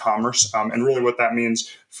retail, e-commerce, and really what that means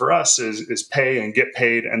for us is pay and get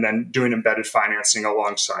paid, and then doing embedded financing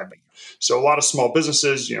alongside them. So a lot of small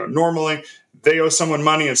businesses, normally they owe someone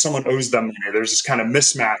money and someone owes them money. There's this kind of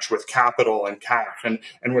mismatch with capital and cash. And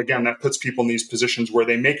again, that puts people in these positions where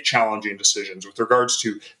they make challenging decisions with regards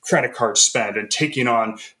to credit card spend and taking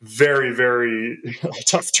on very, very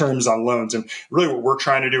tough terms on loans. And really what we're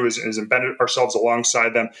trying to do is embed ourselves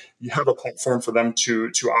alongside them. You have a platform for them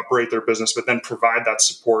to operate their business, but then provide that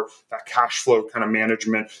support, that cash flow kind of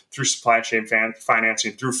management through supply chain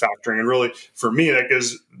financing, through factoring. And really, for me, that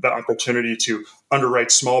gives the opportunity to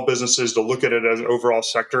underwrite small businesses, to look at it as an overall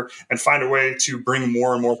sector, and find a way to bring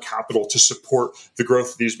more and more capital to support the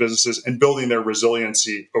growth of these businesses and building their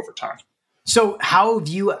resiliency over time. So how have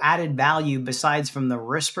you added value besides from the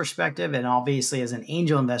risk perspective and obviously as an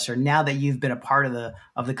angel investor now that you've been a part of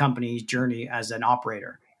the company's journey as an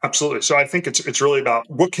operator? Absolutely. So I think it's really about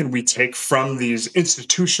what can we take from these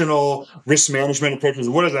institutional risk management approaches?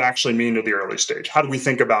 What does that actually mean to the early stage? How do we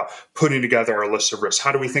think about putting together our list of risks?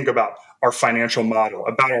 How do we think about our financial model,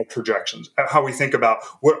 about our projections, how we think about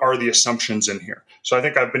what are the assumptions in here? So I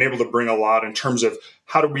think I've been able to bring a lot in terms of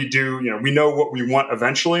how do we do, we know what we want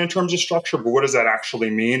eventually in terms of structure, but what does that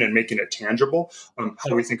actually mean, and making it tangible? How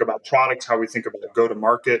do we think about products? How we think about go to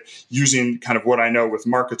market, using kind of what I know with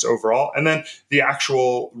markets overall, and then the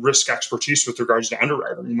actual risk expertise with regards to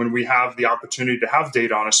underwriting. When we have the opportunity to have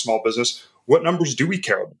data on a small business, what numbers do we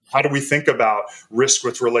care about? How do we think about risk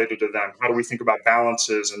with related to them? How do we think about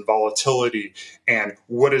balances and volatility? And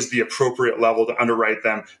what is the appropriate level to underwrite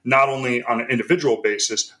them, not only on an individual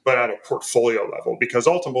basis, but at a portfolio level? Because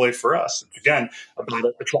ultimately for us, again,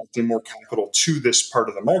 about attracting more capital to this part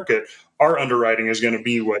of the market, our underwriting is going to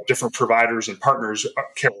be what different providers and partners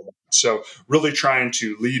care about. So really trying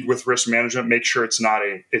to lead with risk management, make sure it's not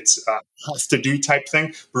a have to do type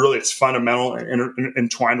thing, but really it's fundamental and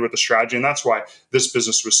entwined with the strategy. And that's why this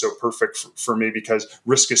business was so perfect for me, because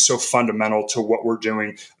risk is so fundamental to what we're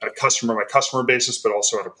doing at a customer by customer basis, but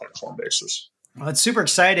also at a platform basis. Well, it's super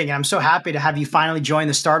exciting. And I'm so happy to have you finally join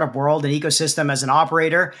the startup world and ecosystem as an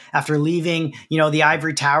operator after leaving, the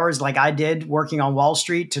ivory towers like I did working on Wall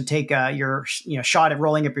Street to take your shot at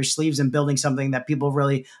rolling up your sleeves and building something that people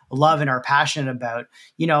really love and are passionate about.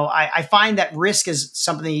 I find that risk is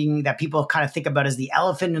something that people kind of think about as the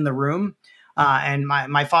elephant in the room. And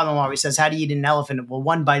my father-in-law always says, how do you eat an elephant? Well,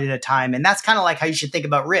 one bite at a time. And that's kind of like how you should think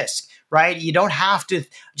about risk, right? You don't have to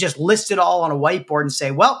just list it all on a whiteboard and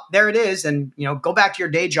say, well, there it is. And, go back to your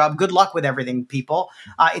day job. Good luck with everything, people.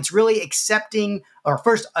 It's really accepting, or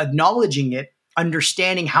first acknowledging it,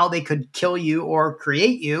 understanding how they could kill you or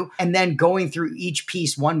create you, and then going through each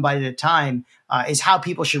piece one bite at a time is how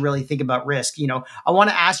people should really think about risk. I want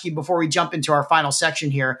to ask you before we jump into our final section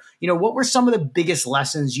here, what were some of the biggest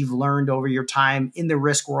lessons you've learned over your time in the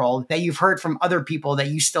risk world that you've heard from other people that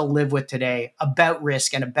you still live with today about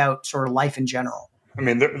risk and about sort of life in general? I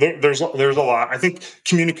mean, there's a lot. I think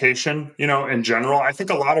communication, in general, I think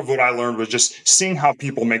a lot of what I learned was just seeing how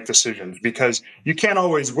people make decisions, because you can't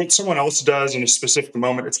always, what someone else does in a specific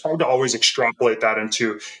moment, it's hard to always extrapolate that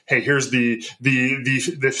into, hey, here's the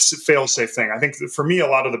fail safe thing. I think that for me, a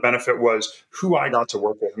lot of the benefit was who I got to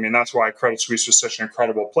work with. I mean, that's why Credit Suisse was such an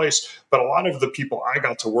incredible place. But a lot of the people I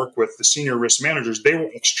got to work with, the senior risk managers, they were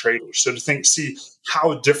ex-traders. So see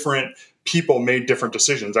how different people made different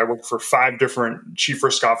decisions. I worked for 5 different chief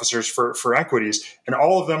risk officers for equities, and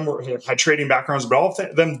all of them had trading backgrounds, but all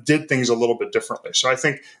of them did things a little bit differently. So I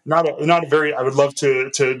think not a very, I would love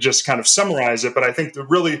to just kind of summarize it, but I think that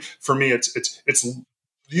really for me, it's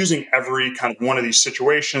using every kind of one of these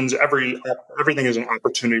situations, everything is an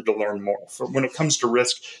opportunity to learn more. When it comes to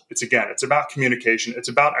risk, it's about communication, it's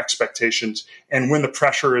about expectations, and when the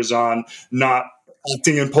pressure is on, not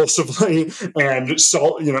acting impulsively and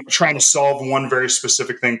trying to solve one very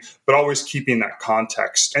specific thing, but always keeping that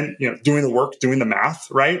context and doing the work, doing the math,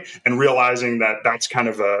 right, and realizing that that's kind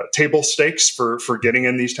of a table stakes for getting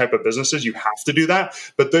in these type of businesses. You have to do that,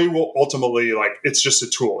 but they will ultimately, it's just a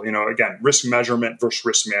tool. Again, risk measurement versus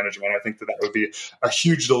risk management. I think that would be a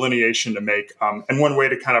huge delineation to make. And one way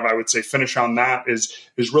to kind of, I would say, finish on that is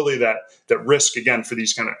really that risk, again, for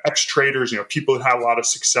these kind of ex-traders, people who have a lot of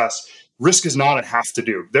success. Risk is not a have to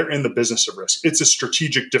do. They're in the business of risk. It's a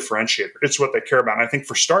strategic differentiator. It's what they care about. And I think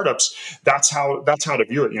for startups, that's how to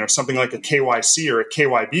view it. Something like a KYC or a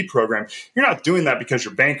KYB program, you're not doing that because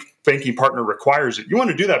your banking partner requires it. You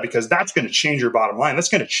want to do that because that's going to change your bottom line. That's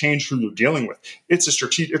going to change who you're dealing with. It's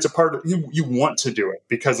a part of you want to do it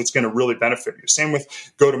because it's going to really benefit you. Same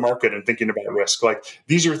with go to market and thinking about risk.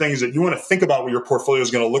 These are things that you want to think about what your portfolio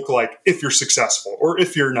is going to look like if you're successful or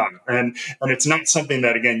if you're not. And it's not something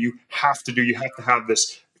that, again, you have to do. You have to have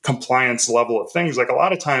this compliance level of things. A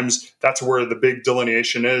lot of times that's where the big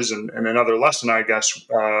delineation is. And another lesson, I guess,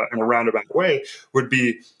 in a roundabout way would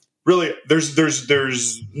be really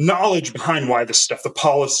there's knowledge behind why this stuff, the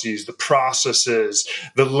policies, the processes,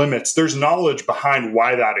 the limits, there's knowledge behind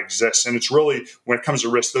why that exists. And it's really, when it comes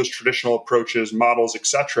to risk, those traditional approaches, models,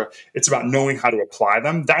 etc., it's about knowing how to apply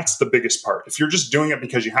them. That's the biggest part. If you're just doing it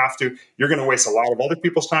because you have to, you're going to waste a lot of other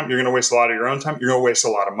people's time. You're going to waste a lot of your own time. You're going to waste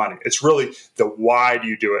a lot of money. It's really the why do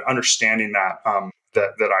you do it, understanding that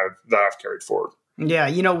that I've carried forward. Yeah,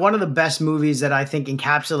 one of the best movies that I think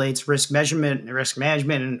encapsulates risk measurement, risk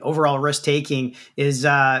management, and overall risk taking is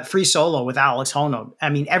Free Solo with Alex Honnold. I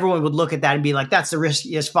mean, everyone would look at that and be like, "That's the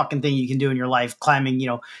riskiest fucking thing you can do in your life, climbing,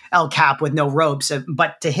 El Cap with no ropes."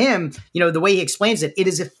 But to him, the way he explains it, it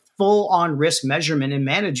is a full-on risk measurement and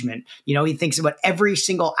management. He thinks about every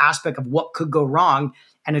single aspect of what could go wrong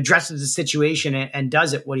and addresses the situation and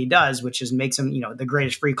does it what he does, which is makes him, the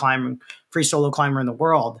greatest free solo climber in the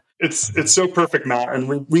world. It's so perfect, Matt.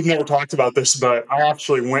 And we've never talked about this, but I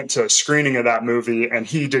actually went to a screening of that movie and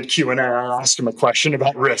he did Q&A. I asked him a question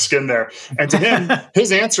about risk in there. And to him,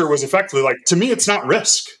 his answer was effectively to me, it's not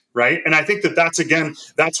risk. Right. And I think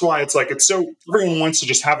that's why it's so everyone wants to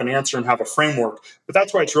just have an answer and have a framework. But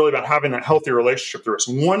that's why it's really about having that healthy relationship to risk.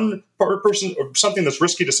 One person or something that's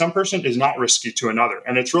risky to some person is not risky to another.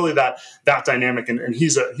 And it's really that dynamic. And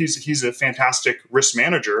he's a fantastic risk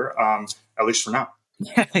manager, at least for now.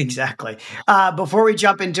 Yeah, exactly. Before we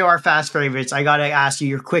jump into our fast favorites, I got to ask you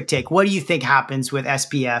your quick take. What do you think happens with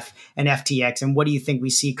SPF and FTX? And what do you think we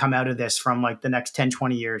see come out of this from the next 10,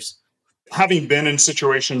 20 years? Having been in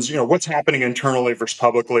situations, what's happening internally versus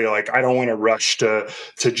publicly, I don't want to rush to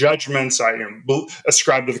judgments. I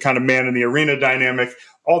ascribe to the kind of man in the arena dynamic.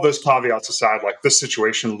 All those caveats aside, this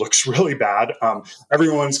situation looks really bad.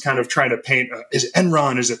 Everyone's kind of trying to paint, is it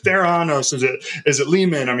Enron? Is it Theranos? Is it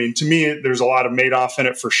Lehman? I mean, to me, there's a lot of Madoff in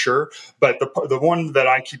it for sure. But the one that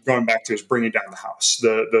I keep going back to is bringing down the house.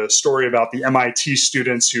 The story about the MIT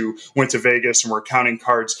students who went to Vegas and were counting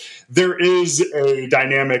cards. There is a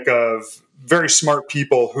dynamic of very smart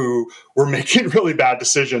people who were making really bad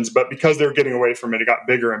decisions, but because they're getting away from it, it got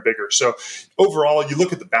bigger and bigger. So overall, you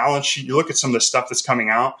look at the balance sheet, you look at some of the stuff that's coming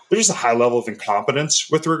out, there's a high level of incompetence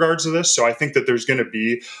with regards to this. So I think that there's going to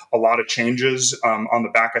be a lot of changes on the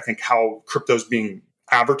back. I think how crypto's being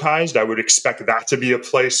advertised, I would expect that to be a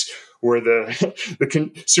place where the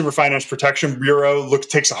Consumer Finance Protection Bureau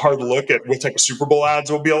takes a hard look at what type of Super Bowl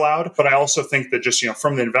ads will be allowed. But I also think that just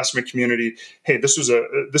from the investment community, hey, this was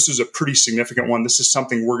a pretty significant one. This is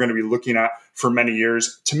something we're going to be looking at for many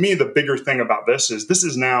years. To me, the bigger thing about this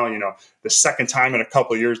is now the second time in a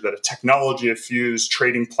couple of years that a technology-infused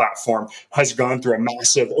trading platform has gone through a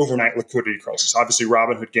massive overnight liquidity crisis. Obviously,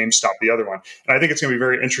 Robinhood, GameStop, the other one. And I think it's going to be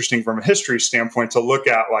very interesting from a history standpoint to look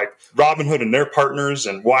at Robinhood and their partners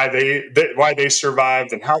and why they why they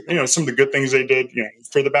survived and how, some of the good things they did,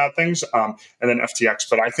 for the bad things, and then FTX.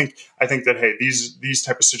 But I think that, hey, these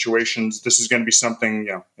type of situations, this is going to be something,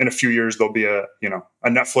 in a few years there'll be a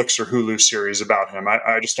Netflix or Hulu series about him.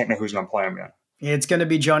 I just don't know who's going to play him yet. It's going to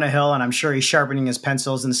be Jonah Hill, and I'm sure he's sharpening his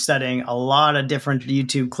pencils and studying a lot of different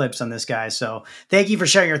YouTube clips on this guy. So thank you for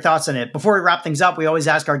sharing your thoughts on it. Before we wrap things up, we always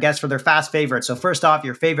ask our guests for their fast favorites. So first off,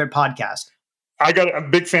 your favorite podcast. I'm a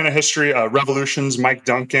big fan of history. Revolutions, Mike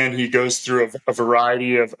Duncan. He goes through a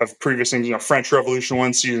variety of previous things. French Revolution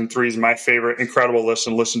 1, Season 3 is my favorite. Incredible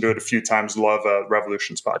listen. Listen to it a few times. Love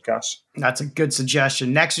Revolutions podcast. That's a good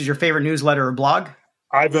suggestion. Next is your favorite newsletter or blog?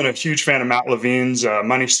 I've been a huge fan of Matt Levine's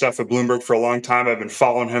money stuff at Bloomberg for a long time. I've been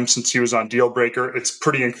following him since he was on Deal Breaker. It's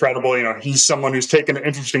pretty incredible. He's someone who's taken an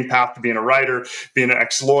interesting path to being a writer, being an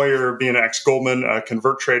ex-lawyer, being an ex-Goldman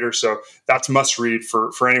convert trader. So that's must read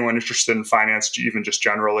for anyone interested in finance, even just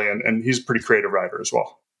generally. And he's a pretty creative writer as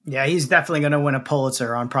well. Yeah, he's definitely going to win a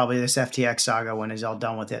Pulitzer on probably this FTX saga when he's all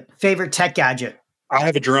done with it. Favorite tech gadget? I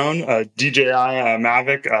have a drone, a DJI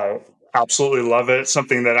Mavic. Absolutely love it.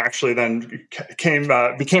 Something that actually then became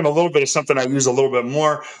a little bit of something I use a little bit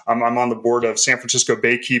more. I'm on the board of San Francisco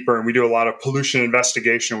Baykeeper, and we do a lot of pollution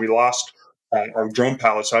investigation. We lost our drone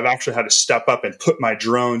pilot, so I've actually had to step up and put my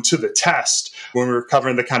drone to the test when we were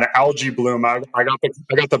covering the kind of algae bloom. I got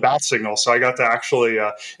the bat signal, so I got to actually.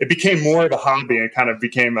 It became more of a hobby and kind of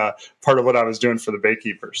became a part of what I was doing for the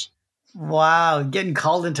Baykeepers. Wow, getting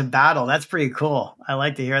called into battle. That's pretty cool. I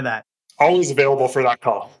like to hear that. Always available for that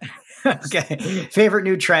call. Okay. Favorite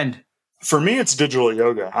new trend? For me, it's digital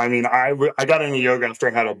yoga. I mean, I got into yoga after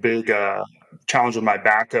I had a big challenge with my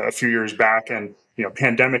back a few years back, and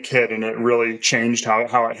pandemic hit, and it really changed how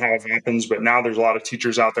it happens. But now there's a lot of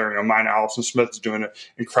teachers out there. Mine, Allison Smith, is doing an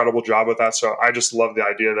incredible job with that. So I just love the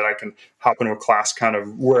idea that I can hop into a class kind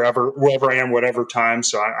of wherever I am, whatever time.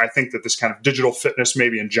 So I think that this kind of digital fitness,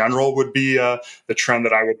 maybe in general, would be the trend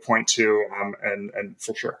that I would point to, and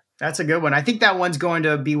for sure. That's a good one. I think that one's going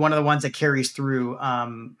to be one of the ones that carries through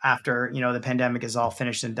after the pandemic is all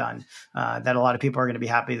finished and done. That a lot of people are going to be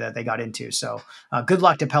happy that they got into. So good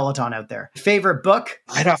luck to Peloton out there. Favorite book?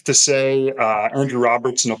 I'd have to say Andrew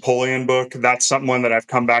Roberts' Napoleon book. That's one that I've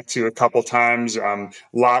come back to a couple times.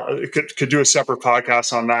 Could do a separate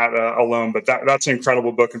podcast on that alone, but that's an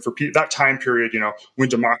incredible book. And for that time period, when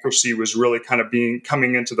democracy was really kind of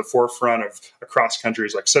coming into the forefront of across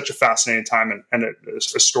countries, like such a fascinating time, and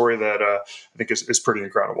a story that I think is pretty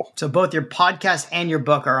incredible. So both your podcast and your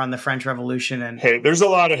book are on the French Revolution. And hey, there's a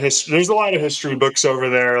lot of history. There's a lot of history books over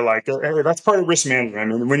there. Like that's part of risk management. I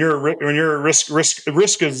mean, when you're a risk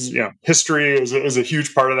is history is a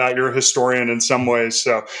huge part of that. You're a historian in some ways,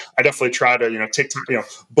 so I definitely try to take time.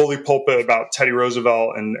 Bully Pulpit about Teddy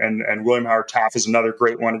Roosevelt and William Howard Taft is another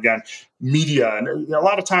great one. Again, media, and a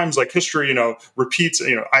lot of times like history repeats.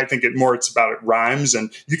 I think it's about it rhymes,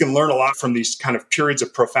 and you can learn a lot from these kind of periods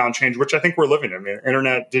of profound change, which I think we're living in. I mean,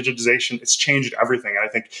 internet, digitization, it's changed everything. I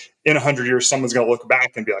think in 100 years someone's going to look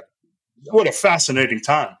back and be like, what a fascinating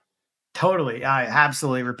time. Totally. It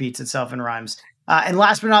absolutely repeats itself and rhymes. And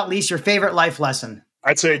last but not least, your favorite life lesson?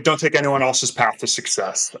 I'd say don't take anyone else's path to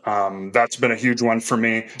success. That's been a huge one for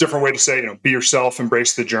me. Different way to say, be yourself,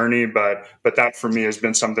 embrace the journey. But that for me has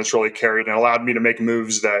been something that's really carried and allowed me to make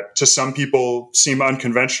moves that to some people seem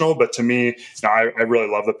unconventional. But to me, I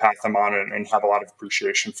really love the path I'm on and have a lot of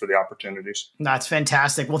appreciation for the opportunities. That's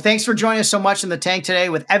fantastic. Well, thanks for joining us so much in the tank today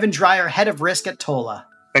with Evan Dreyer, Head of Risk at Tola.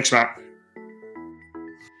 Thanks, Matt.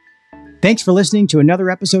 Thanks for listening to another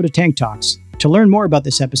episode of Tank Talks. To learn more about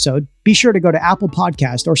this episode, be sure to go to Apple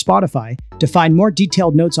Podcast or Spotify to find more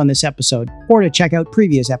detailed notes on this episode or to check out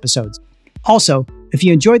previous episodes. Also, if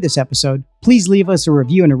you enjoyed this episode, please leave us a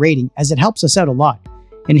review and a rating as it helps us out a lot.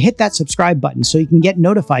 And hit that subscribe button so you can get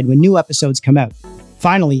notified when new episodes come out.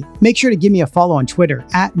 Finally, make sure to give me a follow on Twitter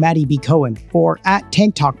 @MattyBCohen or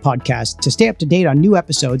 @Tank Talk Podcast to stay up to date on new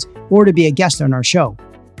episodes or to be a guest on our show.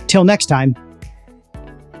 Till next time,